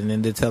side, and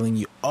then they're telling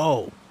you,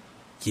 oh,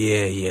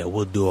 yeah,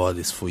 we'll do all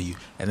this for you,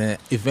 and then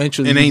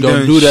eventually and you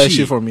don't do that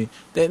shit for me,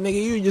 that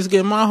nigga, you just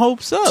get my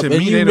hopes up, to and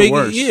me, you they make the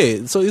worst.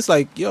 it, so it's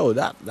like, yo,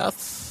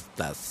 that's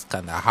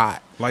kind of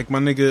hot. Like my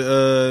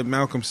nigga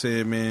Malcolm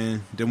said,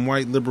 man, them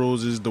white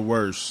liberals is the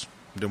worst.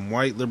 Them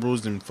white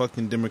liberals, them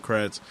fucking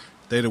Democrats,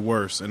 they the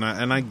worst. And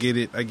I get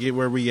it. I get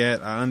where we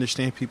at. I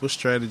understand people's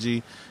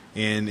strategy.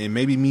 And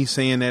maybe me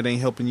saying that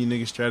ain't helping you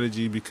niggas'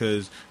 strategy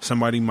because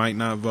somebody might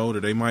not vote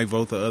or they might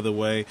vote the other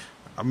way.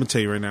 I'm going to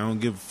tell you right now, I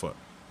don't give a fuck.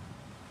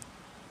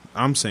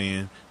 I'm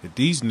saying that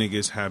these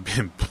niggas have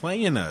been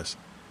playing us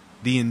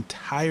the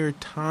entire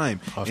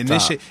time. And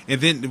this shit, and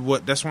then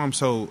what? That's why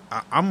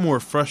I'm more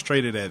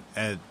frustrated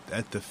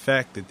at the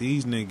fact that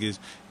these niggas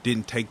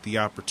didn't take the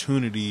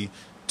opportunity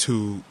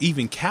to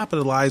even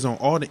capitalize on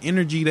all the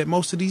energy that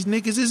most of these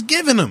niggas is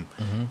giving them.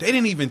 Mm-hmm. They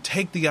didn't even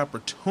take the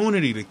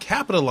opportunity to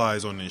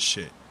capitalize on this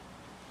shit.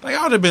 Like,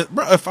 I would have been,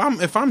 bro, if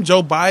I'm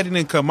Joe Biden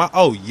and come out,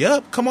 oh,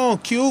 yep, come on,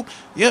 Cube,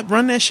 yep,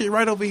 run that shit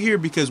right over here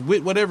because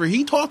with whatever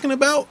he talking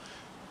about,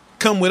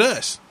 come with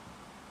us.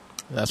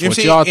 That's what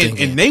y'all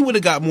thinking. And they would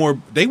have got more.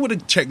 They would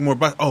have checked more.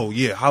 But oh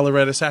yeah, holler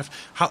at us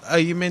after.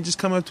 You man, just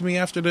come up to me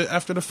after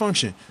the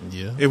function.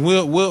 Yeah, and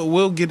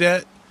we'll get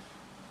that.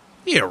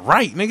 Yeah,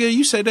 right, nigga.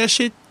 You said that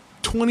shit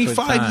 25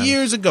 times.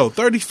 years ago,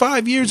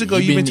 35 years ago.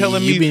 You've been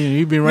telling me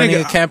you've been running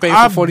nigga, a campaign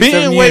I've for 47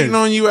 been years. waiting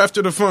on you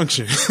after the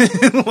function.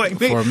 Like,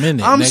 nigga, For a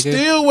minute, I'm nigga.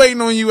 still waiting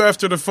on you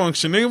after the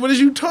function, nigga. What is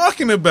you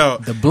talking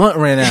about? The blunt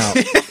ran out.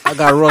 I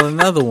gotta roll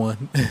another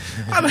one.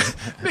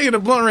 Nigga, the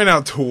blunt ran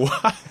out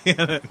twice.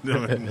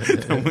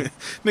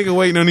 Nigga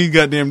waiting on these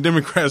goddamn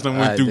Democrats that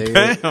went through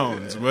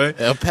pounds, man.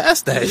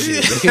 Past that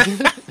shit.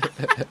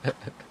 Nigga.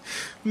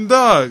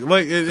 Dog,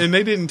 like, and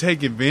they didn't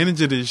take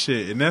advantage of this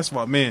shit, and that's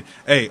why, man.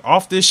 Hey,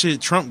 off this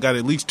shit, Trump got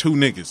at least 2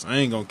 niggas. I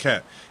ain't gonna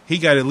cap. He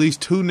got at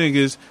least 2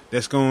 niggas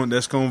that's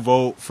gonna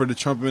vote for the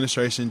Trump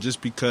administration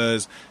just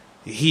because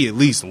he at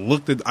least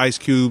looked at Ice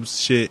Cube's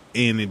shit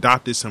and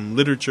adopted some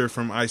literature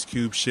from Ice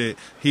Cube shit.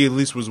 He at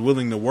least was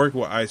willing to work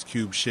with Ice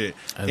Cube shit,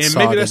 and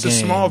maybe that's a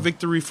small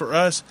victory for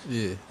us.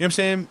 Yeah, you know what I'm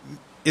saying?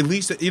 At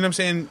least, you know what I'm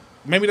saying.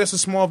 Maybe that's a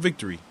small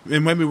victory,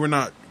 and maybe we're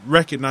not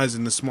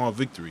recognizing the small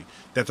victory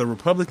that the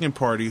Republican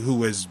Party,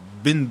 who has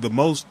been the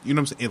most, you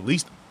know what I'm saying, at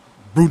least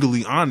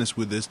brutally honest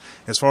with this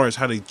as far as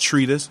how they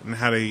treat us and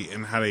how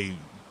they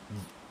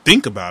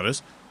think about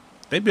us,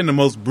 they've been the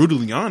most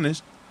brutally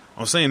honest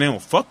on saying they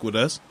don't fuck with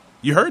us.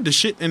 You heard the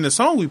shit in the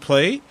song we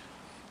played,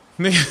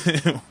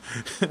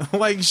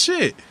 like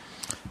shit.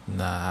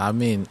 Nah, I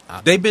mean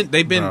they've been,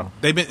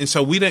 and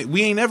so we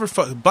ain't never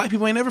black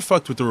people ain't never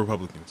fucked with the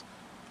Republicans.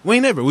 We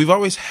ain't never. We've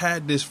always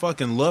had this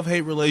fucking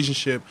love-hate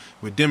relationship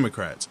with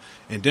Democrats.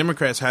 And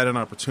Democrats had an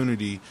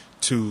opportunity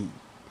to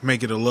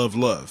make it a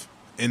love-love.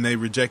 And they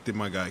rejected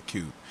my guy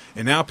Cube.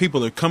 And now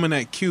people are coming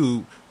at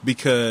Cube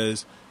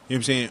because, you know what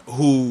I'm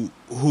saying,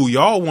 who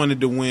y'all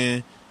wanted to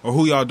win or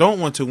who y'all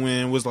don't want to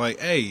win was like,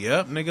 hey,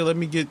 yep, nigga, let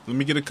me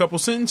get a couple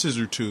sentences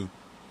or two.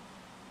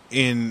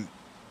 And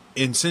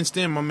since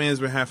then, my man's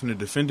been having to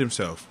defend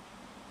himself.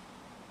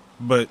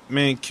 But,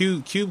 man,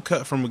 Cube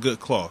cut from a good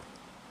cloth.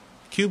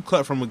 Cube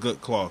cut from a good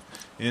cloth,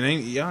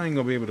 and y'all ain't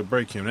gonna be able to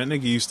break him. That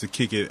nigga used to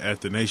kick it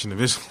at the Nation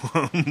of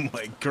Islam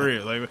like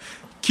career. Like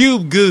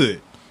Cube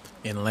good.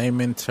 In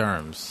layman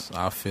terms,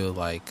 I feel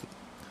like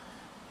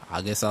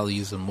I guess I'll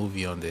use a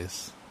movie on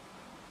this.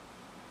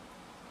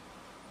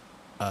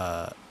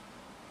 The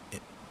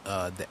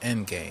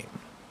End Game,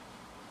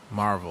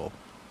 Marvel.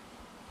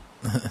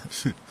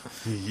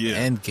 Yeah,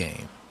 End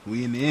Game.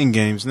 We in the end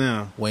games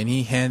now. When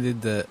he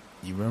handed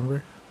you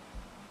remember?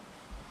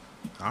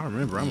 I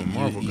remember. I'm a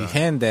Marvel guy. You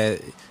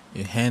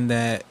hand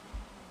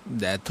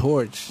that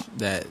torch,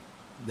 that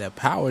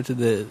power to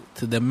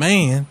the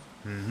man,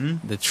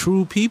 the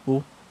true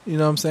people. You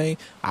know what I'm saying?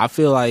 I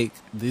feel like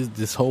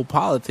this whole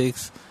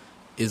politics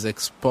is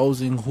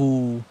exposing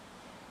who.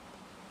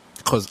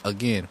 Because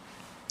again,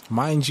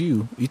 mind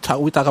you, we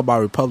talk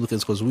about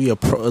Republicans because we are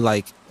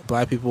like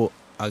black people.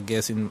 I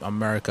guess in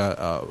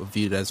America,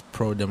 viewed as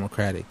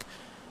pro-democratic.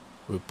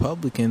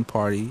 Republican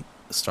Party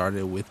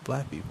started with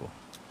black people,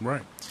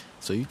 right?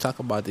 So you talk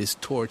about this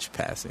torch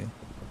passing.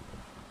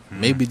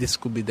 Maybe this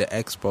could be the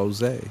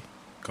expose.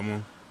 Come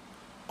on.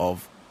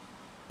 Of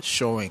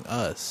showing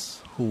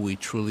us who we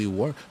truly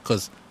were.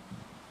 Because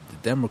the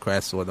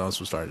Democrats were the ones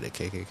who started the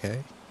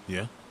KKK.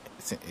 Yeah.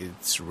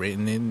 It's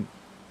written in.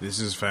 This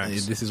is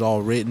facts. This is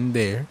all written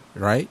there,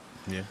 right?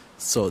 Yeah.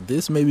 So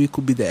this maybe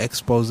could be the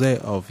expose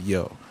of,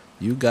 yo,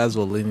 you guys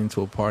were leaning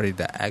to a party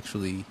that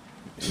actually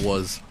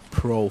was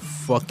pro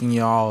fucking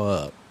y'all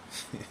up.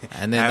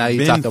 And then now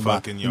you talk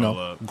about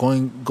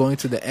going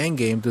to the end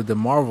game, to the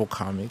Marvel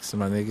comics,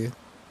 my nigga.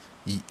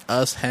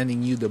 Us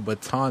handing you the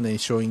baton and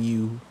showing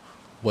you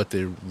what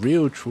the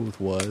real truth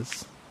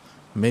was.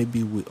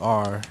 Maybe we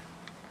are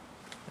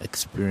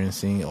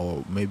experiencing,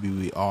 or maybe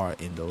we are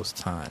in those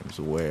times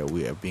where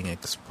we are being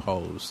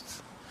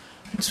exposed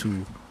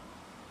to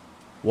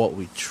what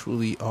we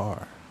truly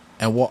are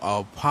and what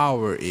our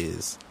power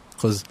is.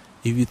 Because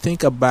if you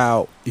think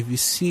about, if you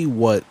see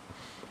what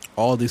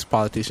all these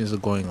politicians are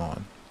going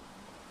on,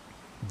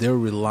 they're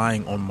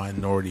relying on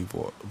minority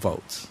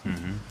votes.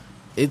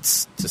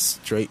 It's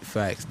just straight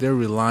facts. They're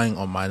relying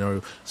on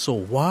minority. So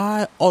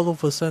why all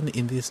of a sudden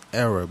in this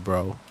era,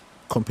 bro,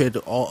 compared to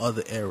all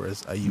other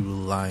eras, are you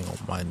relying on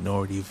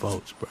minority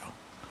votes, bro?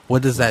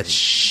 What does that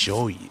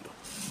show you?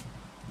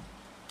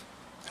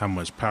 How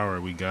much power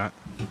we got.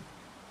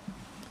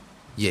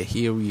 Yeah,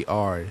 here we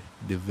are,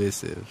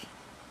 divisive.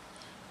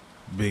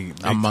 Big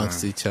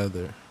amongst time. Each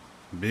other.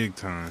 Big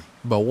time.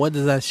 But what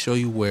does that show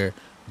you where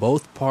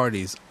both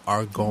parties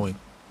are going?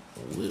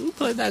 We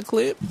play that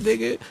clip,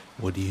 nigga.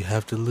 What do you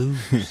have to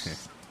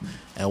lose?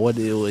 And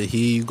here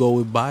you go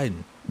with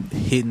Biden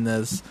hitting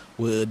us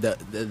with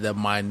the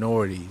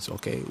minorities.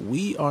 Okay,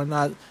 we are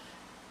not.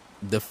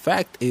 The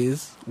fact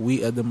is,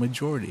 we are the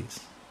majorities.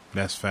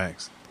 That's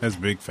facts. That's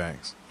big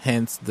facts.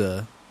 Hence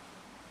the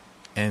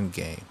end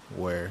game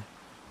where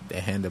they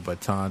hand the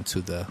baton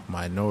to the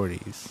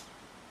minorities,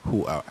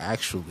 who are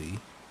actually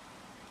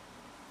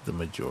the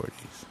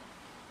majorities.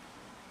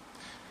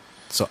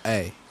 So,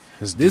 hey,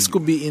 this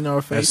could be in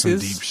our faces.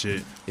 That's some deep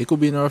shit. It could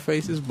be in our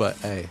faces, but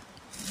hey,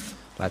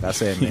 Like I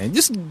said, man,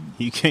 just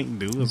you can't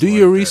do us. Do like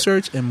your that.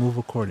 research and move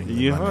accordingly.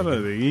 Yeah, hold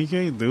on. You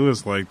can't do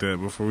us like that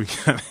before we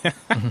got.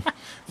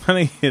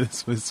 They hit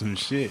us with some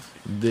shit.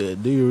 Do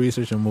your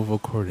research and move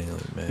accordingly,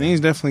 man. Things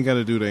definitely got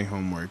to do their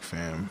homework,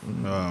 fam.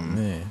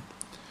 Man.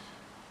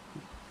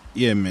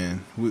 Yeah,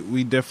 man.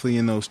 We definitely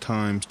in those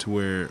times to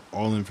where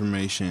all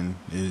information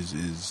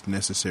is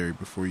necessary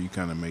before you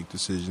kind of make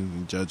decisions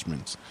and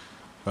judgments.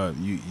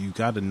 You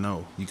got to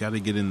know. You got to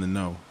get in the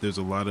know. There's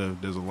a lot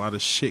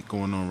of shit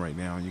going on right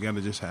now. You got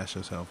to just ask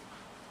yourself,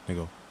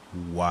 nigga,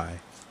 why?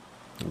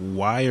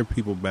 Why are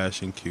people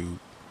bashing Cube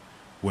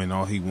when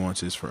all he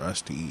wants is for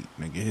us to eat?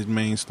 Nigga, his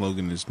main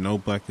slogan is no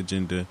black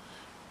agenda,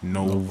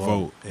 no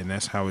vote. And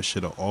that's how it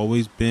should have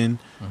always been.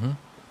 Mm-hmm.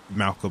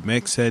 Malcolm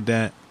X said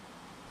that.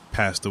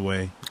 Passed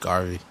away.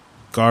 Garvey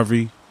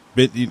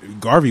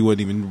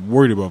wasn't even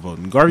worried about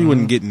voting. Garvey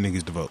wasn't getting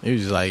niggas to vote. He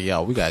was just like,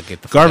 yo, we gotta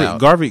get the fuck out.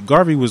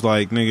 Garvey was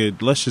like,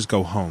 nigga, let's just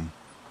go home.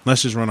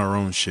 Let's just run our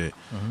own shit.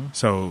 Mm-hmm.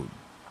 So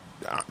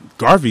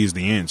Garvey is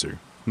the answer.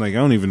 Like, I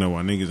don't even know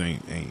why niggas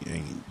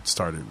ain't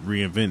started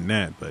reinventing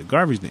that, but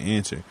Garvey's the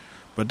answer.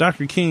 But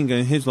Dr. King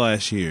in his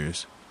last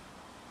years,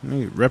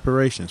 nigga,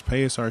 reparations,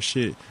 pay us our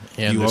shit.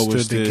 Yeah, you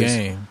understood the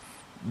game.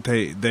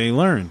 They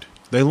learned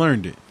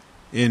it.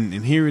 And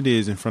here it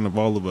is in front of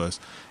all of us,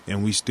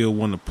 and we still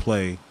want to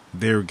play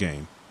their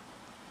game.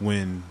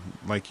 When,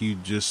 like you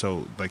just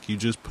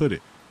put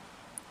it,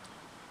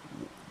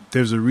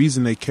 there's a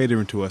reason they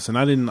catering to us, and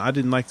I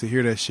didn't like to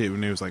hear that shit when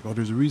they was like, oh,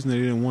 there's a reason they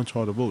didn't want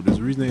y'all to vote. There's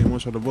a reason they didn't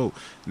want y'all to vote.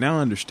 Now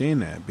I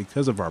understand that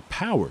because of our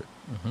power,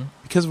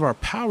 because of our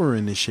power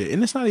in this shit,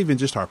 and it's not even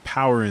just our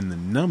power in the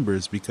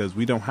numbers, because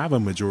we don't have a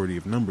majority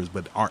of numbers,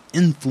 but our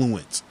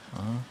influence.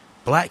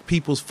 Black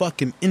people's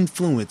fucking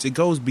influence. It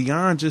goes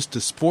beyond just the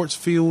sports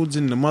fields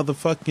and the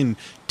motherfucking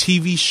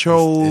TV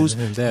shows,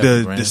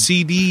 the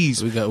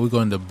CDs. We're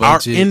going to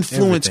budget. Our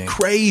influence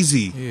everything.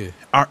 Crazy. Yeah.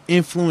 Our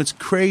influence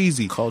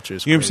crazy. Culture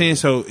is You know what I'm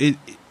saying?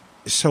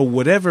 So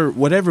whatever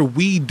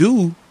we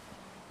do,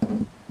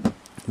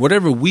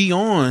 whatever we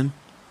on,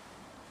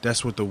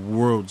 that's what the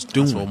world's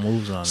doing. That's what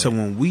moves on. So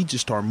when we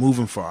just start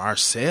moving for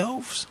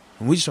ourselves,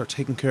 when we just start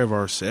taking care of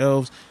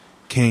ourselves,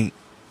 can't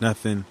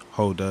nothing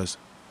hold us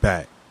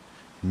back.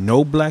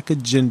 No black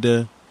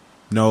agenda,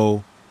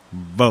 no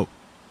vote.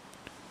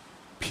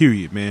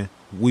 Period, man.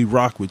 We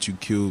rock with you,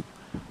 Cube.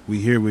 We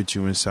here with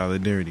you in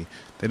solidarity.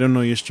 They don't know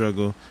your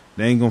struggle.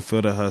 They ain't gonna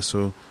feel the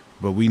hustle.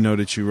 But we know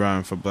that you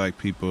riding for black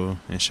people.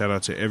 And shout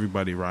out to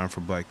everybody riding for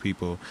black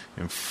people.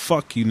 And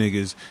fuck you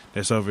niggas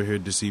that's over here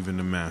deceiving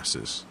the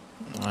masses.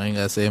 I ain't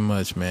gotta say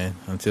much, man.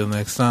 Until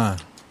next time.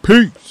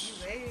 Peace.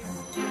 And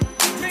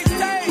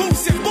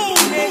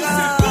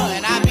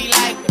I be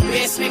like the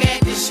best nigga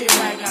at this shit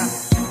right now.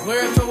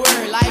 Word for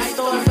word, life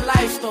story for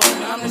life story,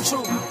 man, I'm the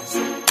truth.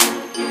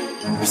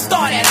 We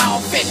started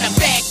off in the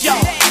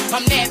backyard.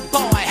 I'm that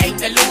boy, hate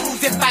to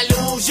lose. If I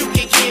lose, you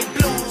can get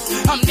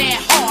blues. I'm that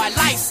hard,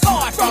 life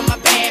scarred from a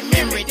bad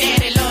memory.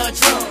 Daddy loved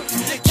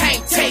drugs,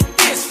 can't take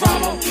this from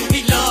him.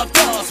 He loved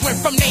us,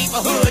 went from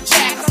neighborhood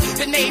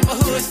jackers to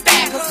neighborhood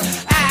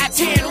stackers.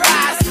 I-10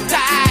 rise to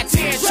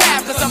I-10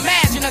 travelers.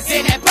 Imagine us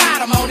in that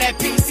bottom on that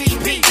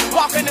PCP,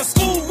 walking to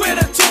school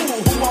with a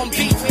tool who won't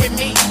beef with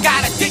me.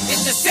 Got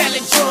addicted to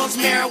selling drugs,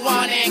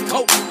 marijuana, and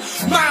coke.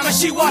 Mama,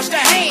 she washed her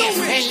hands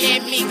and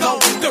let me go.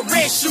 The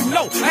rest you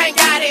know, I ain't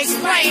gotta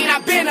explain.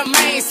 I've been a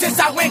man since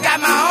I went got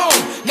my own.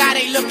 Now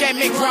they look at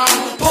me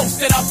grown,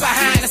 posted up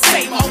behind the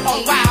safe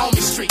on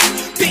Wyoming Street.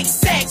 Big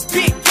sacks,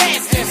 big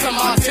gas, and some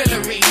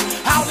artillery.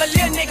 All the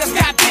little niggas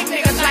got big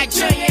niggas like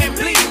Jay and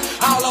Bleed.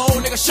 All the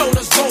old niggas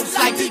shoulders ropes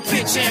like the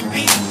pitch and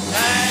beat.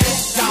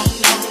 Don't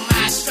know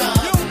my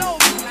struggle,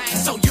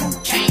 so you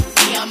can't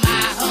feel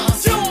my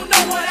hustle. You don't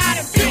know what I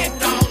done been.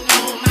 Don't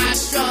know my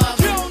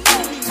struggle,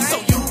 so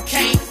you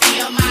can't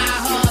feel my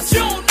hustle.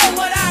 You don't know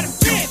what I done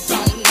been.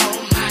 Don't know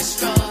my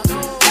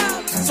struggle,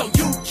 so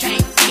you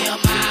can't feel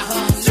my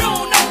hustle. You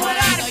don't know what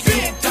I done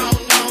been.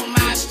 Don't know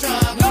my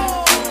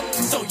struggle,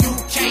 so you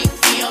can't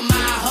feel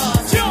my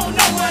hustle. You don't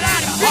know what I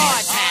done been.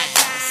 Hard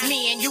times,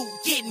 me and you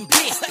getting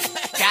blessed.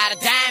 Got a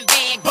dime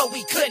bag, but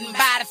we couldn't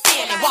buy the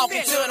feeling.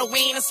 Walking to the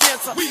Wiener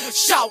Spencer,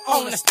 short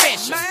on the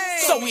special.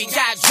 So we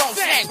got drunk,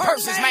 snatch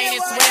purses, man,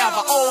 it's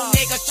whatever. Old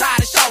niggas try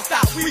to show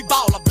out, we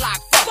ball a block,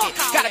 fuck it.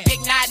 Got a big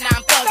knot, now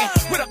I'm thugging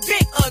with a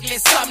big ugly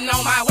something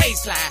on my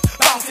waistline.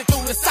 Bouncing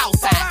through the south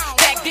side.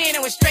 Back then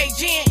it was straight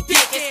gin,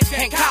 dickens,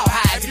 and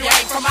cowhide. If you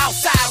ain't from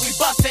outside, we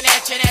bustin'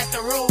 at you, that's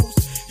the rules.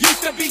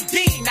 Used to be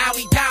deep, now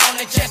we down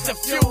to just a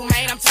few,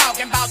 man. I'm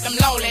talking about them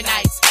lonely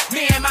nights.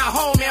 Me and my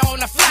homie on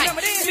the flight,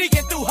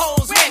 sneaking through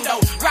hoes window,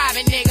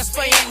 robbing niggas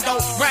for endo,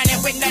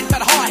 running with nothing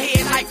but hard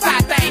heads like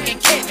 5 Thing and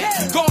Kevin.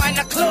 Going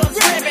to clubs,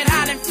 ribbon,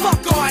 hollering,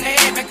 fuck going to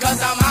heaven,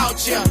 cause I'm out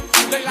here.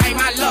 Look like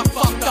my luck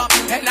fucked up,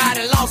 and I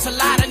done lost a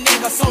lot of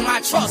niggas, so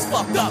my trust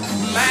fucked up.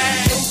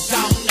 Man,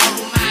 don't